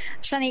others.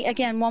 Sonny,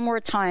 again, one more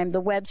time,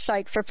 the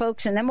website for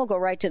folks, and then we'll go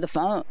right to the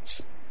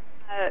phones.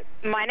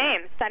 My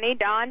name, Sonny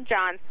Dawn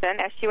Johnston,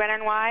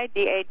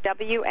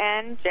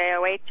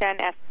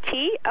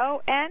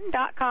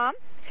 SUNNYDAWNJOHNSTON.com,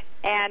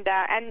 and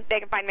they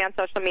can find me on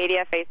social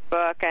media,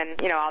 Facebook, and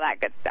all that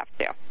good stuff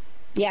too.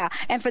 Yeah,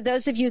 and for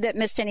those of you that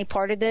missed any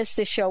part of this,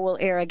 the show will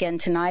air again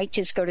tonight.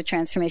 Just go to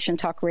Transformation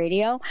Talk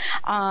Radio.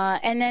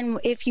 And then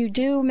if you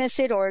do miss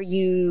it or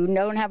you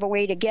don't have a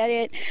way to get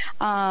it,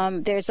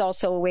 there's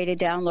also a way to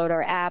download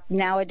our app.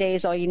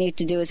 Nowadays, all you need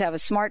to do is have a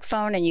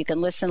smartphone, and you can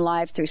listen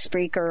live through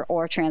Spreaker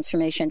or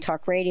Transformation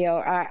Talk Radio.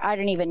 I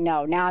don't even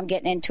know. Now I'm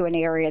getting into an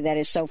area that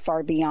is so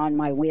far beyond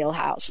my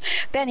wheelhouse.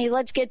 Benny,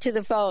 let's get to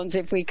the phones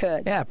if we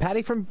could. Yeah,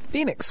 Patty from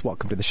Phoenix.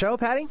 Welcome to the show,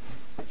 Patty.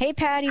 Hey,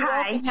 Patty.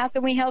 Hi. Welcome. How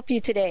can we help you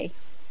today?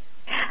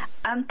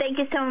 Thank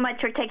you so much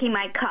for taking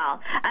my call.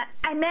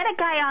 I met a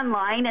guy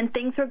online, and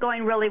things were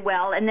going really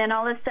well, and then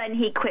all of a sudden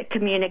he quit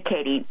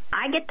communicating.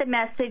 I get the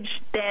message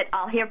that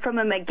I'll hear from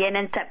him again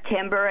in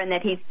September and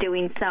that he's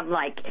doing some,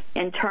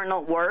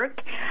 internal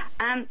work.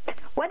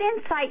 What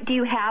insight do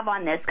you have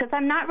on this? Because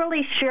I'm not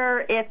really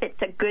sure if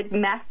it's a good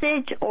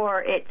message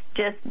or it's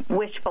just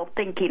wishful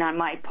thinking on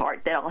my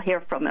part that I'll hear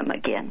from him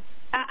again.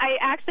 I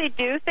actually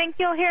do think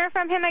you'll hear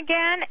from him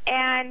again,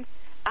 and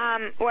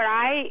what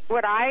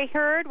I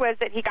heard was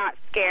that he got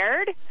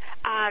scared,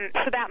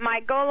 so that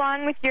might go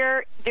along with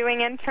your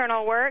doing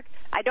internal work.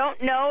 I don't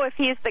know if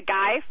he's the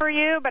guy for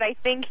you, but I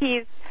think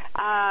he's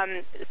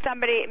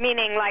somebody,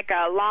 meaning like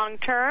a long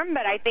term,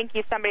 but I think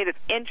he's somebody that's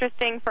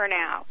interesting for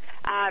now.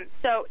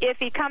 So if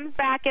he comes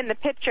back in the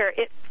picture,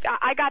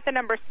 I got the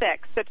number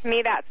 6, so to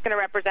me that's going to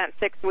represent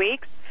 6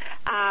 weeks.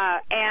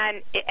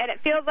 And it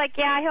feels like,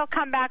 he'll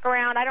come back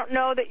around. I don't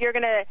know that you're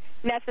going to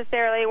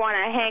necessarily want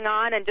to hang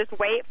on and just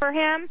wait for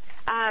him,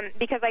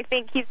 because I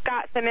think he's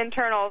got some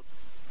internal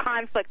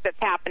conflict that's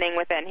happening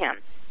within him.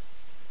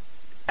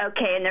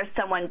 Okay, and there's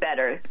someone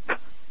better.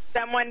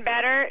 Someone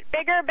better,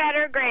 bigger,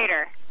 better,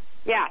 greater.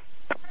 Yes.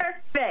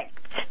 Perfect.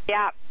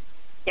 Yeah.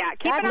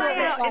 Keep an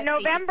eye out. In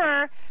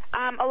November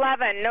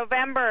 11,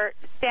 November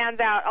stands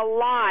out a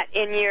lot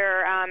in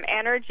your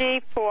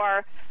energy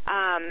for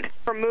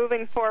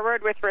moving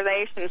forward with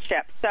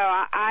relationships. So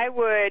I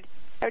would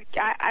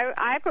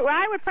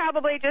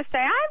probably just say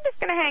I'm just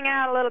going to hang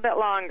out a little bit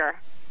longer.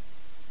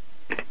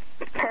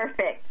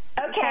 Perfect.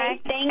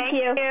 Okay. Thank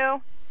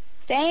you.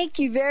 Thank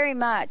you very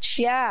much.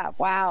 Yeah,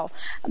 wow.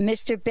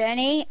 Mr.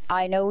 Benny,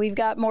 I know we've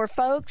got more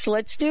folks.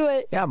 Let's do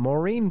it. Yeah,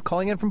 Maureen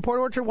calling in from Port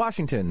Orchard,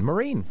 Washington.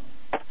 Maureen.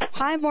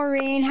 Hi,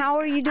 Maureen. How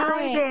are you doing?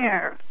 Hi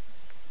there.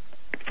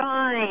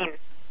 Fine.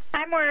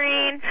 Hi,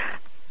 Maureen.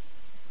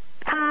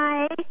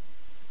 Hi.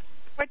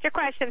 What's your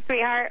question,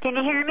 sweetheart? Can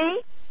you hear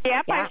me?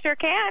 Yep, Yeah. I sure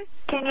can.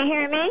 Can you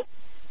hear me?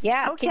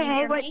 Yeah, Okay, can you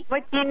hear me?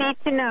 what do you need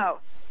to know?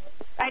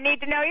 I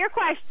need to know your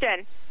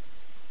question.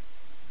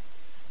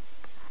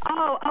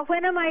 Oh,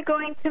 when am I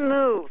going to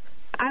move?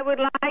 I would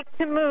like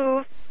to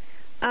move,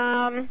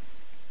 and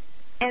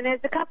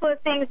there's a couple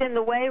of things in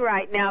the way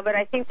right now, but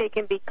I think they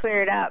can be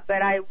cleared up.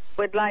 But I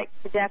would like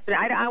to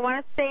definitely, I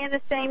want to stay in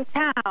the same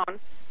town.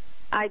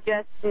 I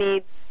just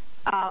need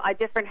a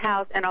different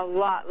house and a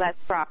lot less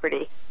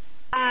property.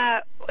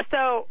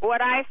 So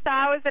what I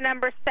saw was the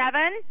number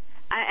 7,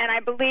 and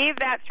I believe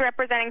that's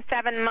representing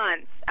 7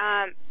 months.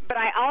 But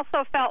I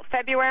also felt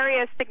February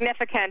is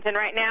significant, and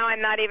right now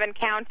I'm not even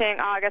counting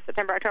August,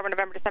 September, October,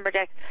 November, December,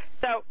 January.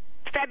 So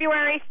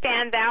February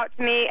stands out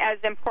to me as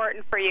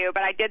important for you,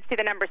 but I did see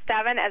the number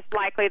 7 as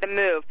likely the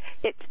move.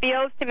 It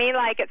feels to me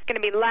like it's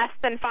going to be less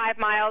than 5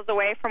 miles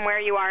away from where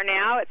you are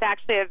now. It's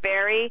actually a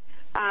very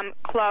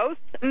close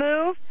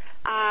move.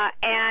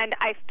 And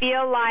I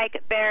feel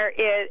like there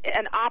is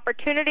an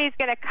opportunity is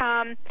going to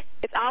come.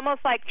 It's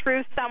almost like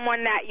through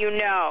someone that you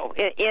know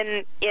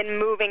in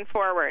moving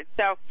forward.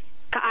 So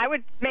I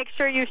would make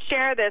sure you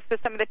share this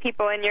with some of the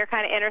people in your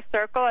kind of inner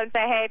circle and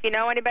say, hey, if you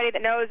know anybody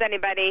that knows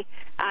anybody,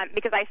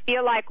 because I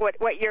feel like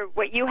what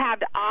you have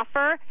to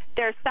offer,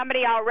 there's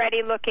somebody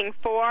already looking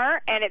for,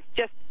 and it's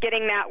just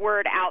getting that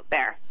word out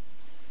there.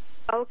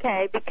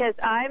 Okay, because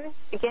I'm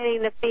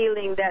getting the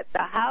feeling that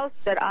the house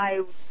that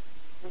I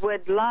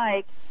would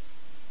like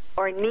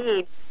or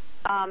need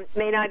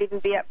may not even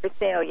be up for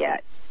sale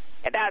yet.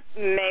 That's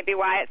maybe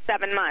why it's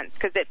 7 months,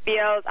 because it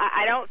feels,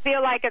 I don't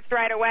feel like it's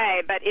right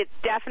away, but it's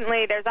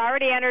definitely, there's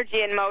already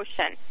energy in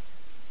motion.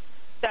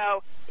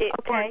 So,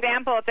 for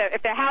example,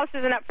 if the house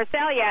isn't up for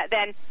sale yet,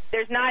 then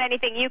there's not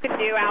anything you can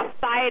do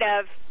outside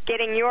of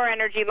getting your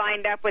energy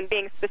lined up and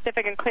being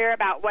specific and clear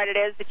about what it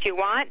is that you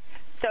want,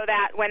 so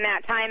that when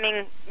that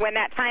timing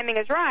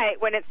is right,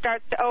 when it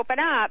starts to open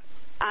up,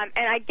 and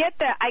I get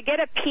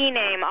a P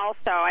name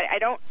also.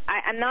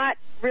 I'm not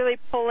really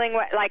pulling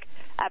like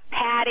a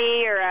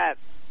Patty or a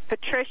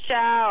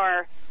Patricia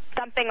or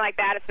something like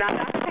that. It's not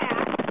Dr.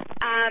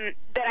 Pat.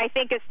 That I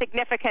think is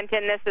significant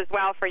in this as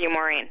well for you,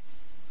 Maureen.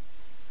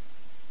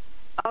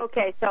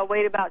 Okay, so I'll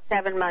wait about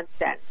 7 months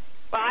then.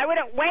 Well, I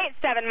wouldn't wait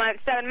 7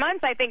 months. 7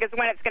 months, I think, is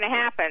when it's going to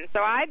happen.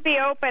 So I'd be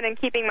open and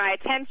keeping my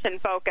attention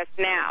focused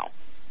now.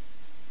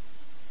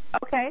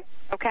 Okay.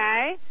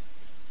 Okay?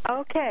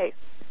 Okay.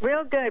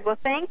 Real good. Well,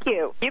 thank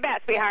you. You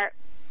bet, sweetheart.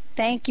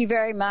 Thank you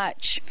very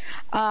much.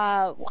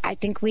 I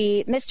think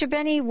Mr.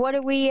 Benny, what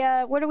do we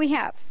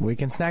have? We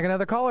can snag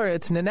another caller.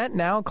 It's Nanette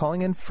now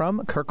calling in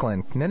from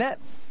Kirkland. Nanette.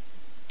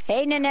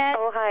 Hey, Nanette.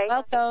 Oh, hi.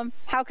 Welcome.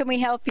 How can we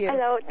help you?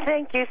 Hello.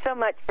 Thank you so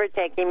much for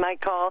taking my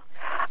call.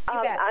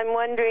 I'm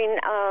wondering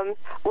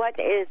what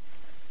is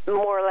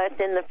more or less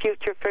in the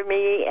future for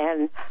me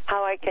and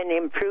how I can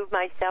improve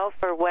myself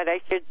or what I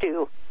should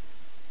do.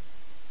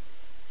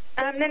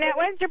 Nanette,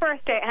 when's your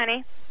birth date,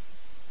 honey?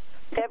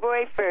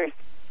 February 1st.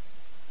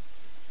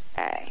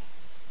 Okay.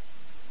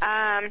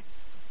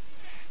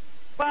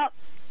 Well,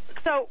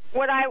 so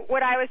what I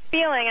was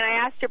feeling, and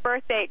I asked your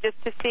birth date just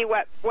to see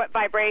what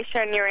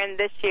vibration you're in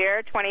this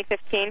year,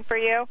 2015, for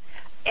you.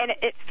 And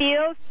it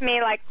feels to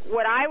me like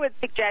what I would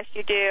suggest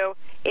you do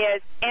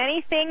is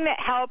anything that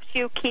helps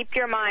you keep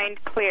your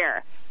mind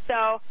clear.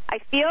 So I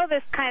feel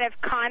this kind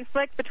of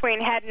conflict between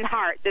head and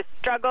heart, this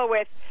struggle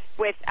with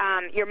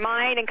your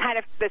mind and kind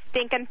of the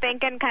stinking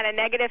thinking, kind of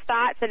negative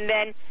thoughts, and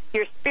then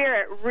your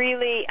spirit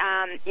really,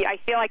 I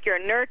feel like you're a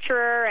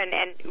nurturer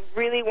and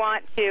really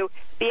want to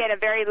be in a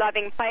very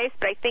loving place,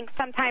 but I think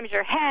sometimes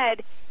your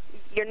head,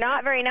 you're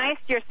not very nice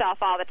to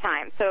yourself all the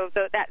time. So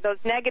those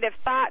negative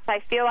thoughts, I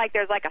feel like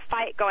there's like a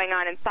fight going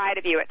on inside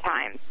of you at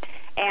times.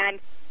 And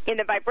in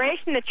the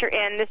vibration that you're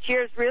in, this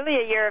year is really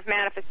a year of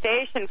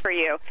manifestation for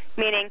you,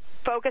 meaning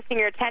focusing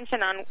your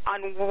attention on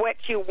what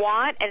you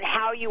want and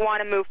how you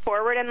want to move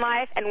forward in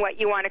life and what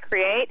you want to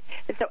create.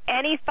 And so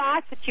any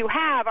thoughts that you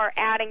have are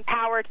adding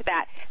power to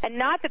that. And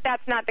not that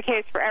that's not the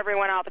case for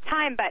everyone all the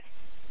time, but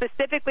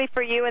specifically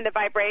for you and the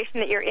vibration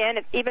that you're in,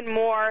 it's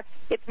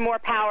more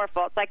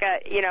powerful. It's like a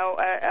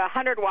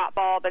 100-watt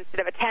bulb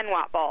instead of a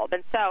 10-watt bulb.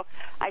 And so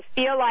I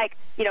feel like,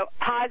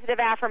 positive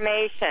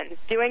affirmations,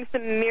 doing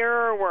some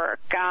mirror work,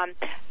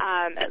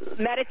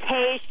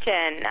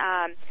 meditation,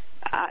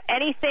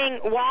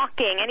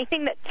 walking,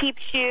 anything that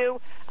keeps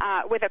you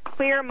with a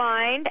clear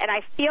mind. And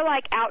I feel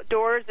like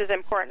outdoors is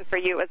important for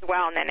you as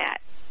well,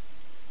 Nanette.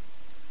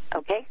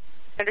 Okay.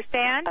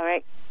 Understand? All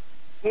right.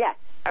 Yes.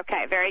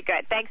 Okay, very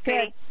good. Thanks,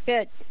 Judy.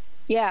 Good.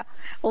 Yeah.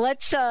 Well,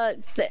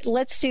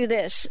 let's do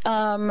this.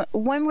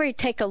 When we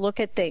take a look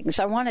at things,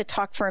 I want to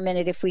talk for a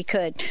minute, if we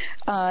could,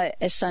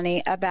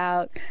 Sunny,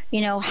 about,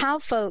 how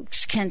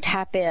folks can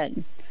tap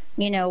in,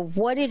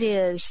 what it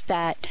is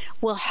that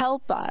will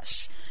help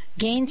us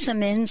gain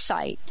some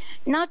insight,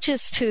 not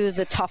just to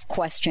the tough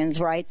questions,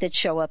 right, that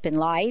show up in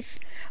life,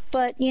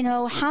 but,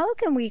 how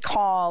can we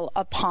call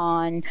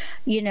upon,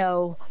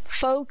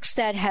 folks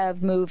that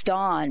have moved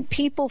on,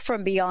 people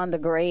from beyond the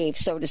grave,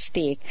 so to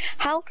speak?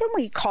 How can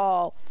we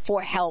call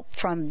for help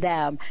from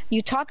them?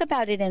 You talk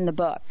about it in the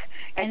book.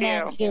 And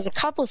then there's a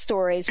couple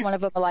stories, one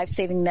of them a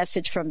life-saving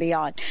message from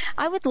beyond.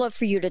 I would love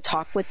for you to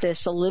talk with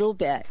this a little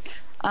bit.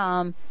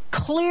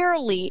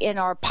 Clearly in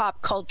our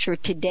pop culture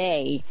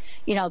today,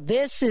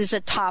 this is a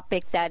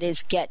topic that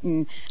is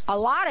getting a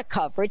lot of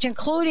coverage,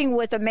 including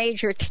with a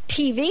major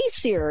TV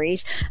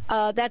series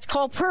that's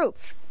called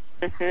Proof.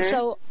 Mm-hmm.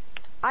 So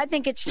I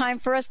think it's time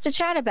for us to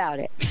chat about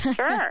it.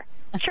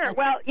 Sure.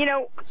 Well,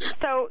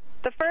 so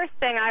the first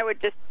thing I would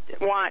just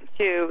want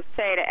to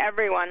say to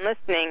everyone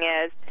listening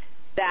is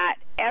that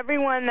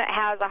everyone that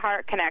has a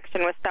heart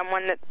connection with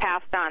someone that's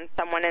passed on,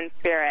 someone in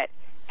spirit,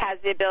 has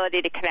the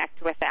ability to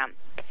connect with them.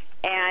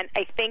 And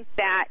I think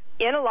that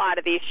in a lot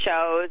of these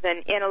shows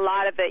and in a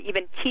lot of the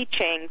even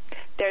teaching,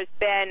 there's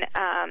been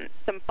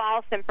some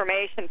false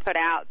information put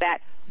out that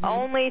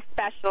only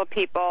special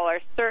people or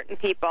certain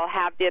people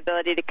have the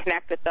ability to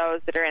connect with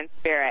those that are in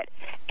spirit.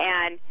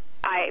 And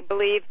I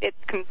believe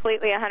it's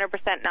completely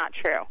 100% not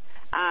true.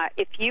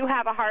 If you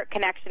have a heart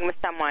connection with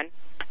someone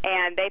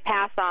and they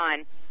pass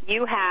on,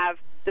 you have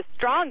the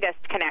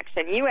strongest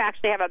connection. You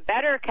actually have a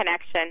better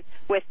connection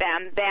with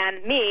them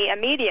than me, a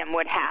medium,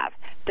 would have.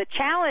 The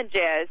challenge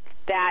is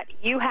that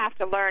you have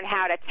to learn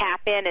how to tap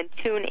in and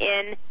tune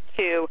in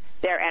to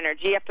their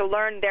energy. You have to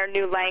learn their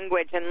new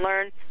language and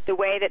learn the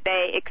way that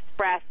they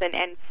express and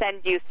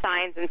send you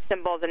signs and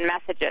symbols and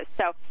messages.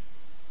 So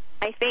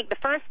I think the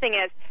first thing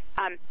is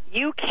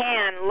you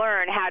can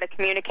learn how to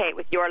communicate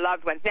with your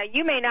loved ones. Now,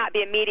 you may not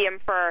be a medium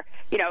for,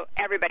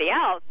 everybody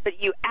else,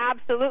 but you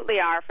absolutely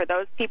are for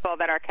those people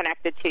that are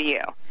connected to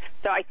you.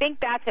 So I think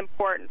that's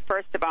important,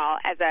 first of all,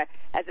 as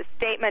a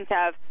statement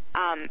of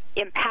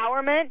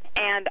empowerment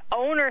and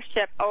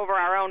ownership over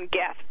our own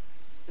gifts,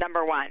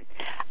 number one.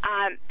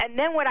 And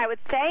then what I would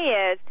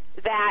say is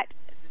that,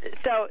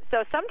 so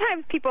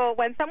sometimes people,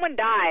 when someone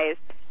dies,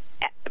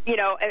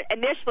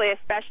 initially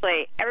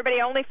especially,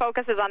 everybody only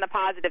focuses on the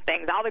positive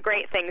things, all the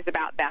great things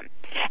about them.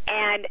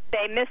 And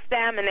they miss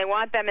them and they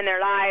want them in their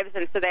lives,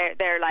 and so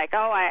they're like,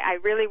 oh, I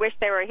really wish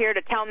they were here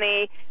to tell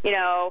me,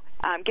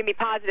 give me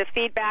positive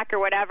feedback or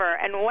whatever.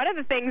 And one of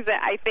the things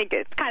that I think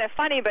is kind of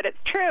funny, but it's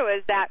true,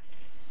 is that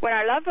when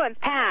our loved ones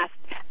pass,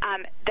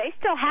 they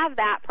still have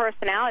that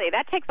personality.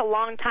 That takes a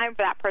long time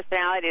for that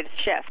personality to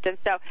shift. And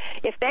so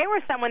if they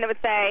were someone that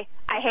would say,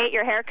 I hate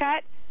your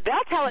haircut,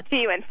 they'll tell it to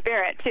you in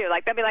spirit, too.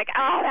 Like, they'll be like,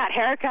 oh, that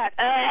haircut,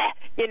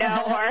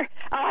 or,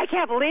 oh, I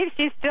can't believe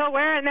she's still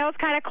wearing those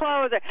kind of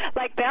clothes. Or,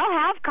 like, they'll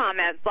have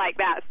comments like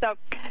that. So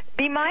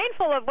be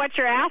mindful of what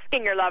you're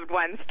asking your loved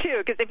ones,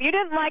 too, because if you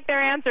didn't like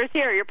their answers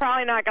here, you're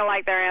probably not going to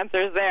like their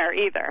answers there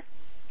either.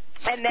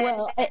 And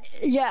then,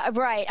 yeah,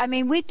 right. I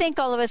mean, we think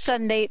all of a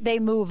sudden they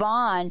move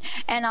on,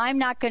 and I'm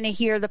not going to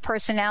hear the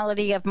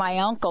personality of my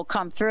uncle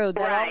come through.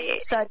 That all of a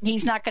sudden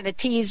he's not going to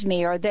tease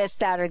me or this,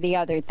 that, or the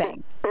other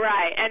thing.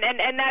 Right,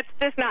 and that's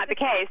just not the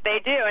case. They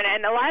do,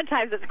 and a lot of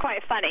times it's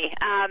quite funny.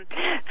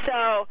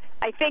 So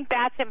I think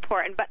that's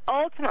important. But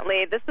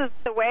ultimately, this is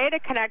the way to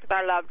connect with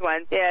our loved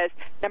ones is,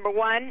 number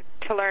one,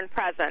 to learn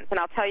presence. And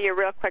I'll tell you a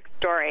real quick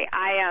story.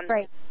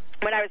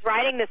 When I was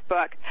writing this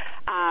book,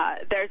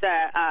 there's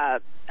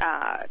a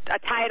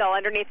title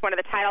underneath one of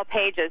the title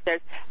pages.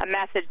 There's a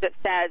message that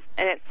says,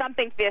 and it's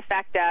something to the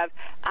effect of,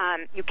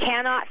 you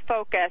cannot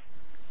focus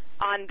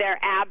on their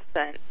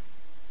absence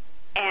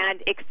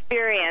and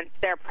experience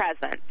their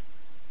presence.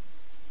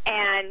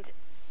 And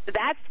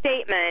that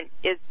statement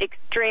is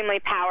extremely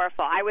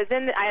powerful. I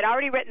had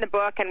already written the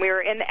book, and we were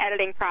in the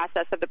editing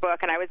process of the book,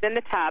 and I was in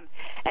the tub.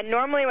 And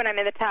normally when I'm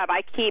in the tub,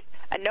 I keep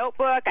a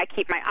notebook, I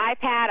keep my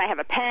iPad, I have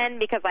a pen,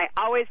 because I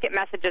always get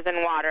messages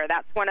in water.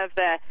 That's one of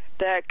the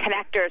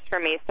connectors for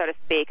me, so to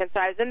speak. And so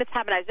I was in the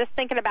tub, and I was just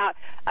thinking about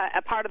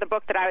a part of the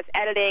book that I was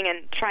editing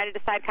and trying to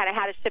decide kind of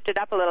how to shift it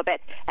up a little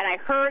bit. And I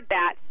heard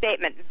that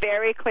statement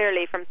very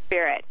clearly from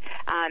Spirit.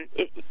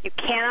 You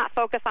cannot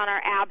focus on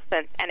our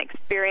absence and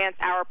experience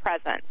our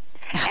presence.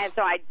 And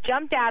so I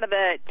jumped out of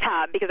the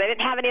tub because I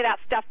didn't have any of that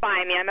stuff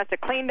by me. I must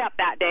have cleaned up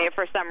that day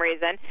for some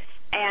reason.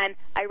 And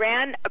I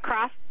ran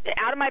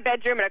out of my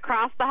bedroom and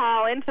across the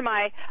hall into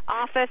my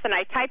office, and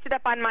I typed it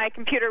up on my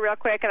computer real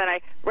quick, and then I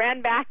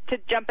ran back to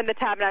jump in the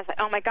tub, and I was like,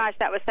 oh, my gosh,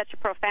 that was such a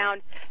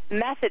profound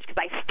message because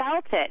I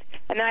felt it.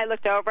 And then I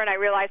looked over, and I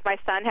realized my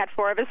son had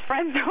 4 of his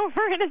friends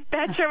over in his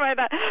bedroom. I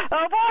thought,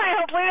 oh, boy,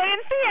 hopefully they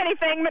didn't see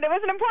anything, but it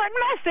was an important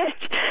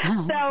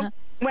message. So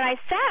when I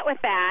sat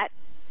with that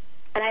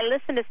and I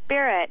listened to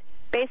Spirit,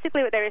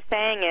 basically what they were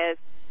saying is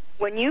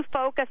when you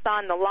focus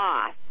on the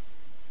loss,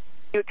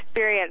 you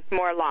experience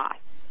more loss.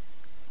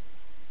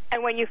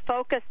 And when you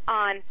focus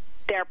on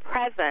their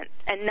presence,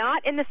 and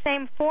not in the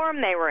same form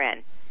they were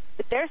in,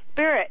 but their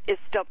spirit is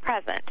still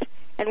present.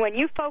 And when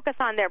you focus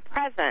on their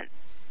presence,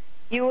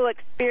 you will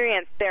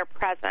experience their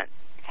presence.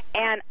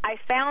 And I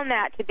found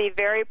that to be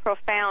very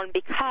profound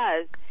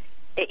because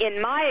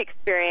in my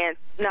experience,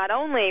 not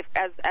only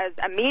as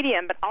a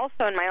medium, but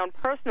also in my own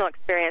personal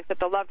experience with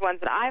the loved ones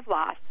that I've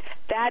lost,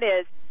 that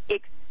is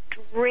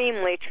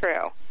extremely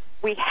true.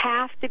 We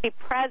have to be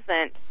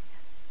present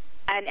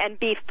and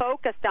be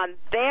focused on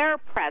their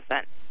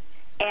presence.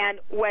 And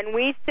when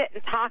we sit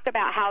and talk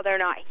about how they're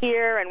not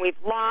here and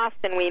we've lost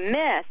and we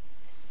miss,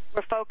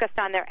 we're focused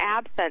on their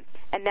absence,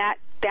 and that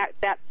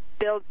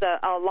builds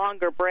a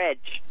longer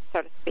bridge,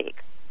 so to speak.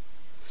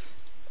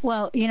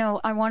 Well,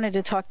 I wanted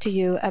to talk to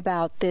you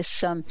about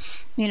this,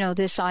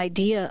 this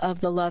idea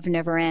of the love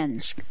never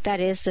ends. That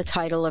is the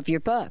title of your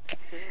book.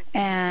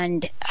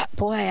 And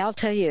boy, I'll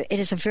tell you, it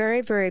is a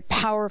very, very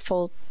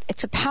powerful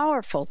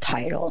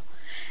title.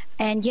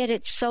 And yet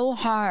it's so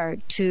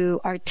hard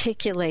to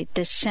articulate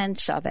this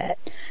sense of it.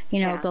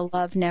 The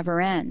love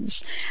never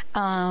ends.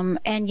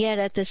 And yet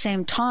at the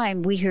same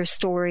time, we hear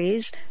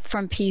stories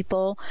from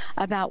people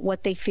about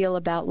what they feel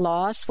about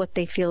loss, what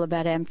they feel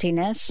about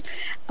emptiness,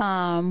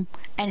 and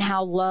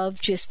how love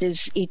just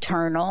is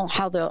eternal,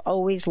 how they'll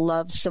always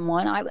love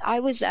someone. I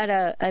was at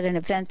an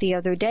event the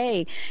other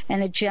day,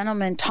 and a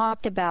gentleman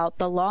talked about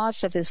the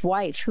loss of his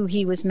wife, who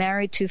he was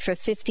married to for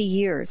 50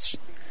 years.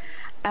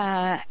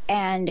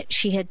 And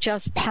she had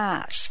just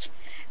passed,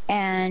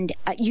 and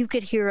you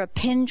could hear a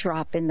pin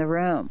drop in the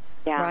room,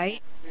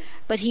 right?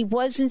 But he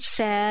wasn't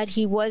sad.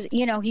 He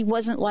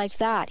wasn't like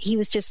that. He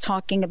was just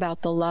talking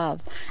about the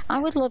love. I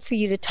would love for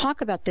you to talk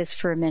about this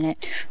for a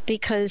minute,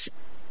 because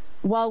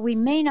while we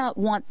may not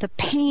want the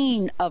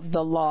pain of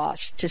the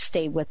loss to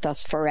stay with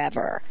us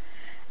forever,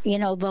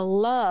 the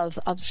love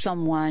of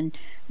someone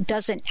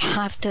doesn't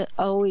have to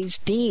always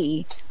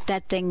be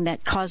that thing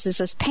that causes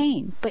us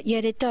pain, but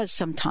yet it does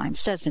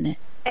sometimes, doesn't it?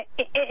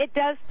 It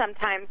does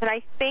sometimes, and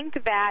I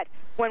think that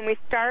when we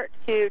start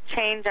to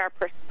change our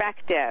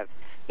perspective,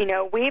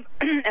 we've,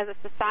 as a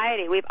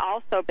society, we've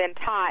also been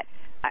taught,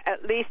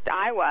 at least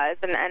I was,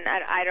 and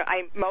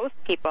most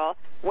people,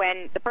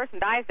 when the person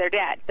dies, they're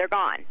dead, they're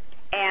gone.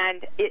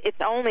 And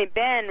it's only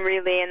been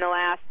really in the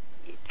last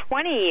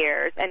 20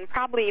 years, and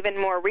probably even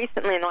more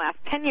recently in the last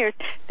 10 years,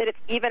 that it's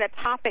even a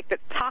topic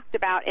that's talked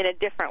about in a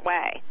different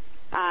way.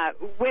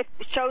 With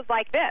shows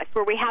like this,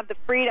 where we have the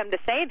freedom to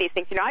say these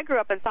things. I grew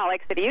up in Salt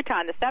Lake City, Utah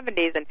in the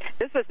 70s, and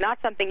this was not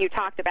something you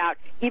talked about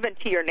even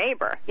to your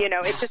neighbor.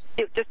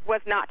 It just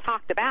was not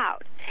talked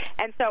about.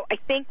 And so I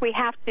think we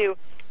have to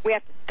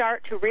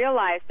start to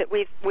realize that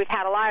we've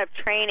had a lot of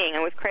training,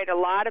 and we've created a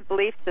lot of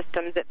belief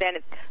systems that then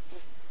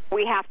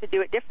we have to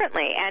do it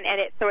differently,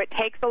 so it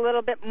takes a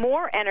little bit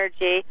more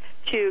energy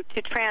to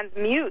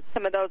transmute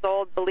some of those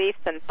old beliefs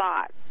and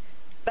thoughts.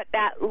 But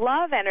that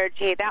love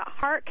energy, that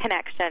heart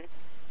connection,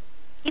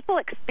 people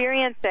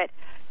experience it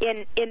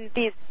in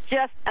these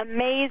just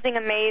amazing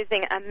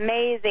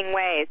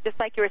ways. Just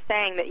like you were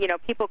saying,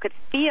 that people could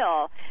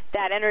feel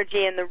that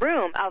energy in the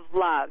room of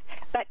love.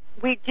 But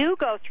we do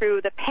go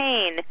through the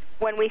pain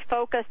when we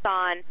focus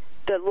on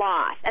the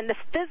loss, and the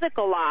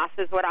physical loss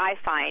is what I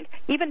find.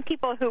 Even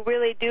people who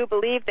really do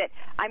believe that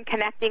I'm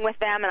connecting with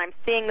them and I'm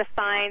seeing the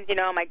signs,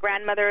 my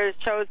grandmother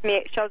shows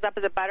up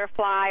as a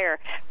butterfly,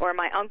 or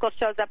my uncle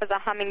shows up as a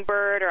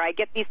hummingbird, or I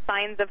get these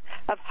signs of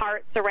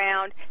hearts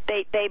around.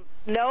 They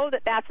know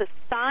that that's a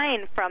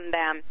sign from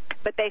them,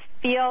 but they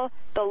feel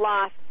the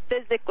loss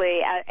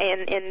physically,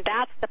 and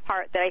that's the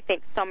part that I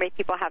think so many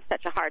people have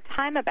such a hard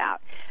time about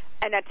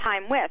and a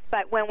time with.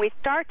 But when we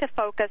start to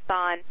focus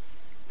on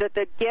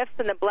the gifts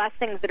and the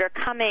blessings that are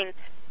coming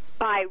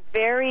by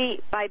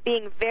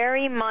being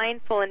very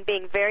mindful and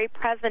being very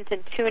present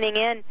and tuning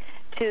in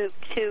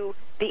to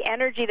the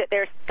energy that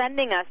they're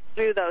sending us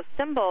through those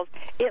symbols,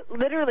 it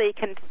literally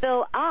can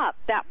fill up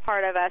that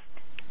part of us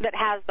that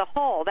has the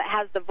hole, that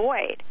has the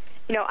void.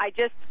 I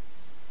just,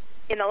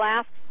 in the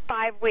last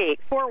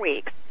 4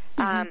 weeks,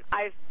 I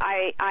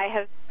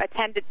have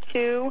attended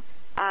two,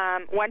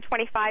 one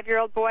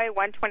 25-year-old boy,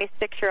 one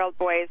 26-year-old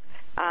boy's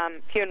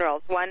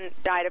funerals. One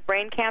died of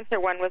brain cancer,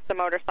 one was the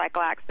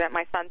motorcycle accident,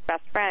 my son's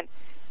best friend.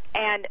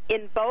 And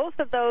in both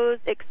of those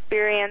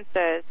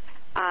experiences,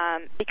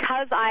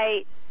 because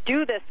I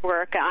do this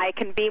work, I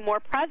can be more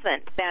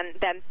present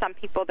than some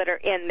people that are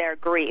in their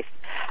grief.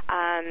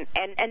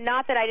 And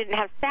not that I didn't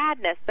have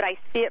sadness, but I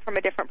see it from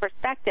a different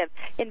perspective.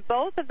 In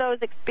both of those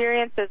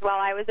experiences, while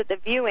I was at the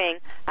viewing,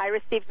 I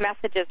received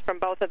messages from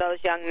both of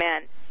those young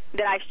men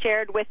that I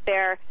shared with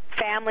their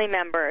family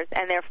members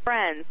and their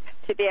friends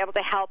to be able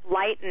to help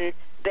lighten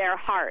their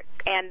hearts.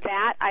 And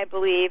that, I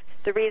believe,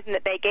 the reason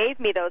that they gave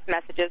me those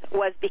messages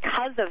was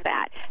because of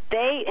that.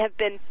 They have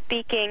been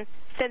speaking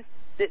since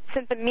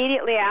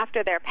immediately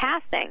after their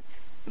passing,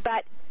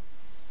 but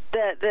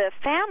the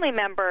family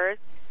members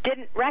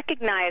didn't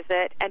recognize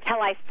it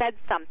until I said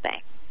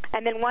something.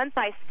 And then once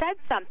I said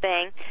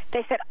something,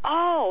 they said,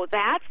 "Oh,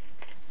 that's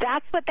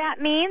what that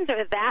means,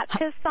 or that's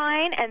his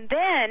sign." And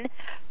then,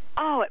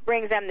 it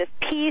brings them this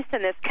peace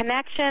and this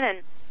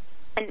connection,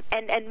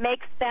 and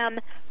makes them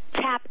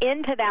tap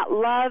into that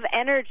love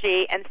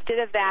energy instead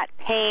of that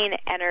pain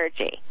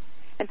energy.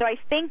 And so I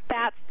think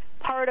that's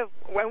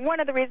one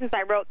of the reasons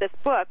I wrote this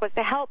book was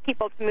to help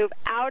people to move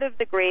out of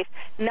the grief,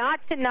 not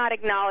to not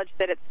acknowledge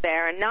that it's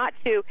there and not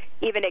to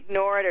even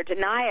ignore it or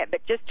deny it,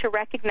 but just to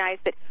recognize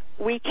that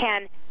we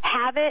can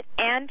have it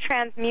and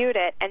transmute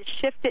it and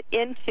shift it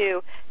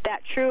into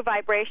that true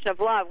vibration of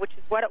love, which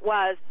is what it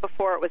was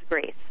before it was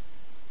grief.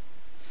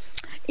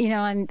 You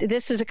know, and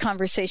this is a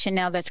conversation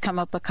now that's come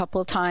up a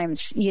couple of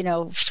times, you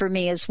know, for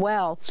me as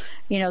well.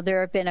 You know,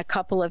 there have been a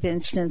couple of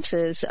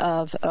instances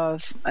of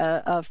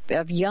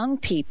young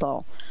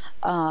people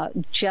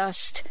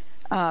just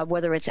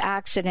whether it's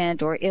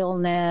accident or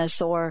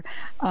illness or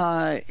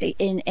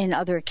in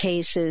other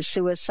cases,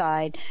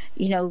 suicide,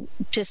 you know,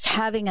 just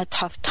having a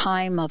tough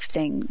time of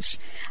things.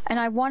 And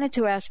I wanted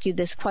to ask you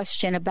this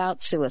question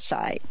about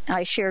suicide.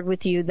 I shared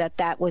with you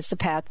that was the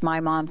path my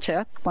mom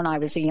took when I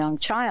was a young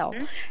child.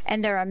 Mm-hmm.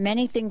 And there are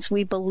many things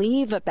we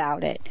believe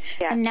about it.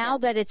 Yeah, and now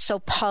that it's so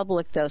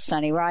public, though,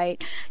 Sonny,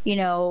 right, you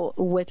know,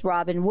 with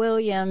Robin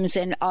Williams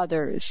and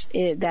others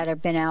that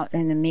have been out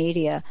in the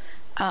media,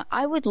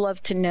 I would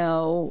love to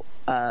know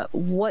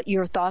what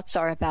your thoughts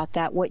are about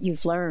that, what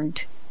you've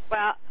learned.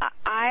 Well,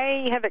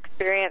 I have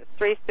experienced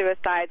 3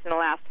 suicides in the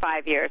last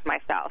 5 years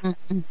myself,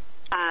 mm-hmm.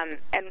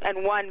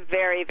 And one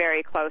very,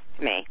 very close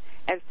to me.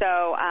 And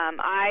so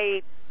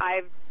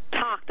I've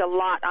talked a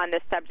lot on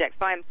this subject,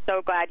 so I'm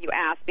so glad you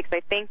asked, because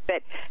I think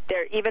that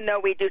even though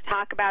we do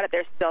talk about it,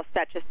 there's still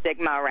such a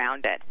stigma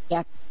around it.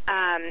 Yeah.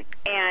 And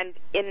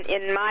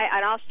and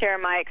I'll share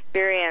my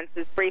experience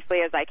as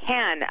briefly as I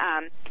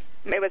can.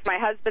 It was my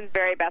husband's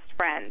very best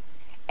friend,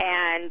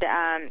 and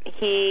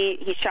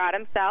he shot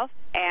himself,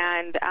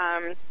 and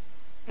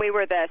we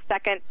were the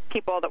second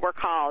people that were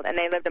called, and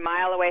they lived a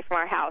mile away from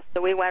our house,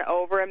 so we went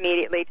over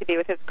immediately to be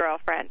with his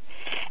girlfriend.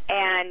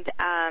 And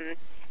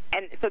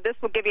so this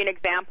will give you an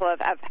example of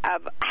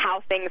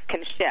how things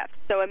can shift.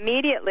 So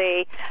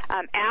immediately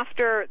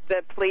after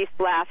the police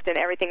left and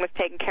everything was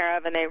taken care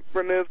of and they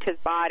removed his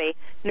body,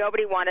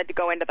 nobody wanted to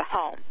go into the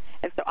home.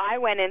 And so I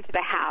went into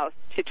the house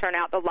to turn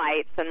out the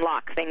lights and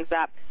lock things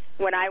up.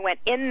 When I went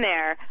in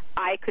there,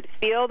 I could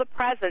feel the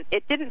presence.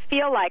 It didn't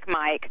feel like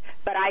Mike,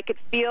 but I could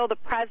feel the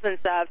presence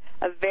of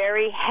a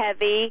very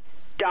heavy,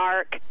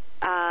 dark,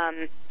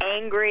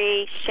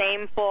 angry,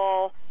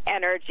 shameful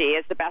energy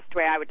is the best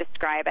way I would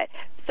describe it.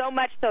 So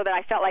much so that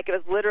I felt like it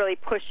was literally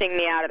pushing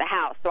me out of the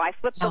house. So I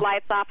flipped the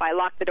lights off, I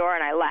locked the door,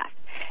 and I left.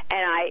 And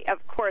I,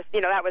 of course,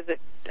 you know, that was at,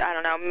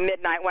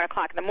 midnight, 1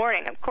 o'clock in the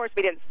morning. Of course,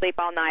 we didn't sleep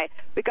all night.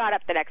 We got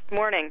up the next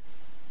morning,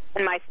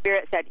 and my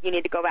spirit said, you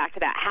need to go back to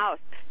that house.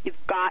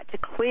 You've got to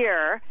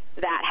clear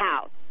that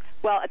house.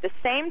 Well, at the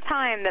same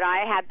time that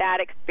I had that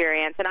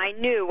experience, and I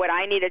knew what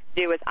I needed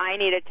to do was I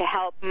needed to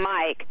help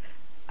Mike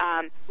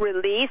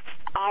release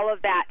all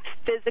of that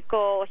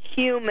physical,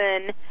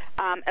 human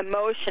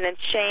emotion and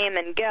shame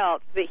and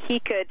guilt so that he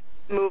could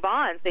move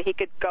on, so he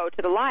could go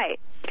to the light.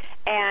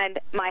 And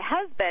my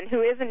husband,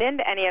 who isn't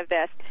into any of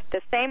this,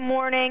 the same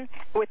morning,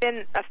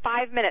 within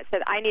 5 minutes,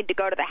 said, I need to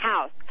go to the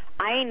house.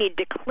 I need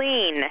to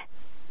clean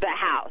the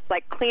house,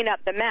 like clean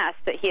up the mess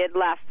that he had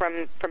left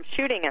from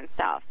shooting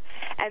himself.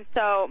 And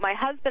so my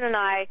husband and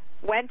I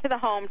went to the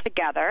home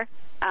together.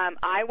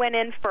 I went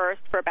in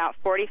first for about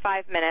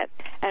 45 minutes,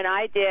 and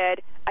I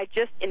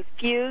just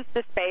infused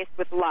the space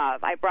with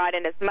love. I brought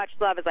in as much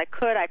love as I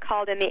could. I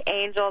called in the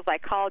angels. I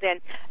called in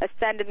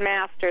ascended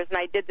masters, and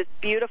I did this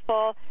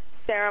beautiful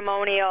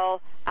ceremonial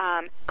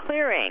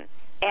clearing.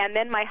 And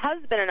then my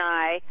husband and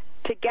I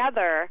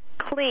together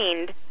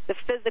cleaned the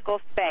physical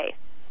space.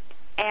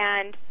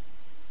 And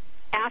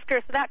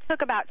so that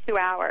took about 2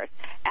 hours.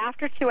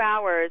 After 2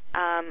 hours,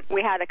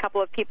 we had a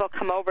couple of people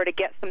come over to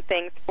get some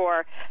things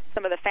for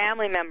some of the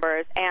family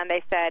members, and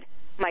they said,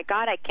 my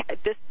God,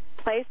 this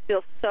place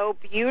feels so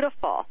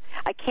beautiful.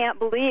 I can't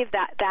believe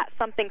that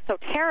something so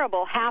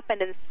terrible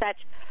happened in such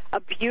a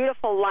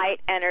beautiful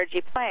light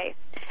energy place.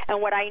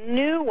 And what I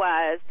knew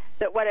was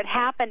that what had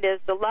happened is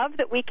the love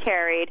that we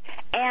carried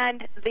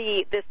and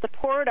the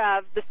support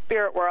of the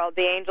spirit world,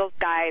 the angels,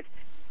 guides,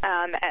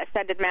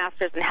 ascended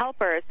masters and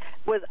helpers,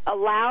 was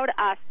allowed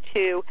us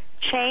to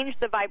change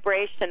the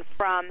vibration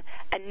from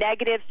a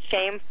negative,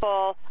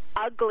 shameful,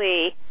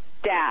 ugly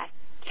death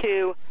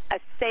to a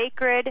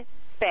sacred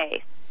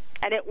space.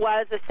 And it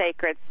was a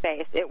sacred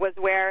space. It was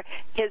where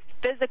his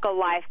physical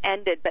life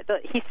ended, but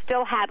he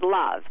still had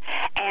love.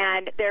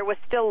 And there was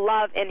still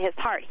love in his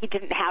heart. He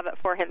didn't have it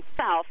for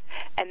himself,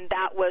 and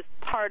that was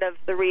part of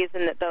the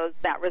reason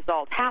that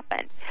result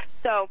happened.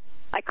 So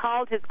I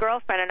called his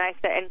girlfriend, and I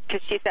said, and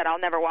because she said, I'll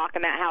never walk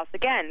in that house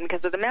again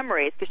because of the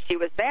memories, because she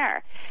was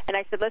there. And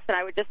I said, listen,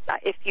 I would just,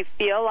 if you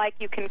feel like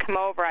you can come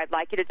over, I'd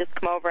like you to just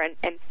come over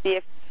and see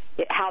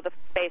how the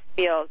space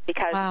feels,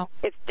 because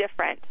It's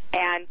different.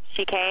 And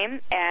she came,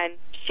 and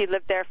she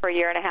lived there for a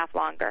year and a half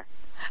longer.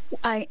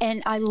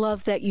 I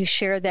love that you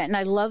shared that, and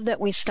I love that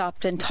we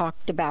stopped and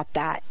talked about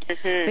that,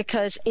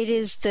 because it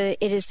is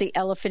the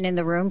elephant in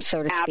the room,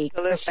 so to speak,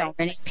 for so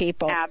many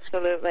people.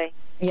 Absolutely.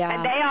 Yeah.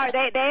 And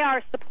they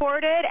are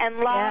supported and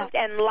loved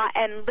and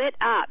lit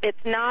up.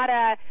 It's not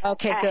a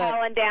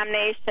hell and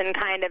damnation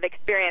kind of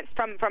experience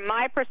from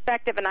my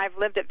perspective, and I've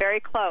lived it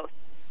very close.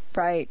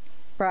 Right.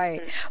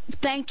 Right.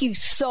 Thank you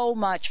so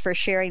much for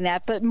sharing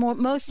that. But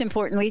most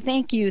importantly,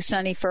 thank you,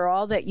 Sonny, for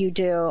all that you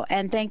do.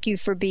 And thank you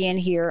for being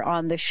here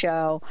on the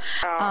show.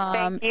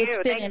 Thank you. It's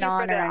been an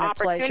honor and a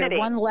pleasure.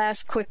 One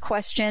last quick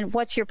question.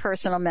 What's your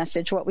personal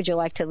message? What would you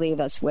like to leave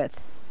us with?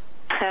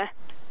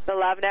 The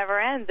love never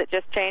ends. It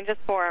just changes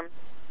form.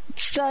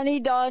 Sonny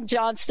Dawn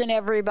Johnston,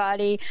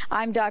 everybody.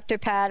 I'm Dr.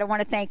 Pat. I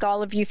want to thank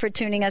all of you for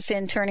tuning us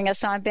in, turning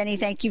us on. Benny,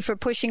 thank you for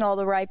pushing all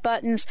the right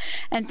buttons.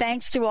 And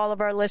thanks to all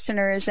of our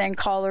listeners and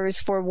callers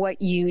for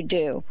what you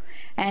do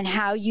and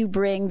how you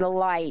bring the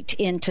light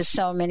into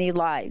so many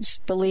lives.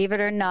 Believe it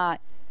or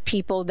not,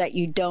 people that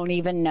you don't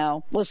even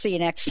know. We'll see you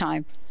next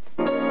time.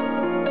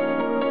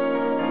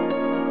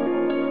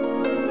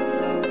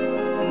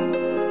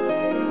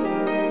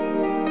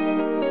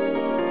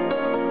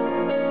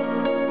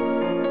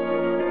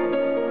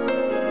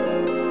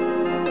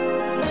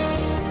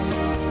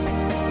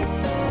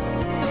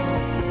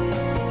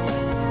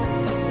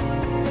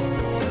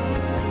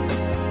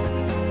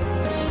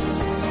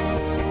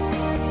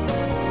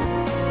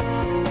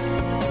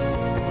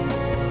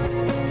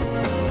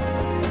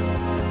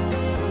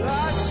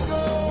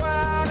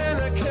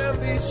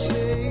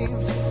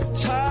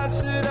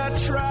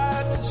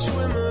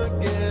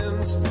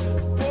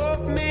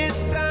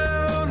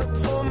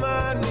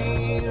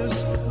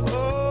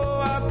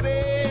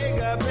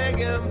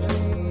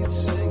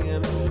 Singing.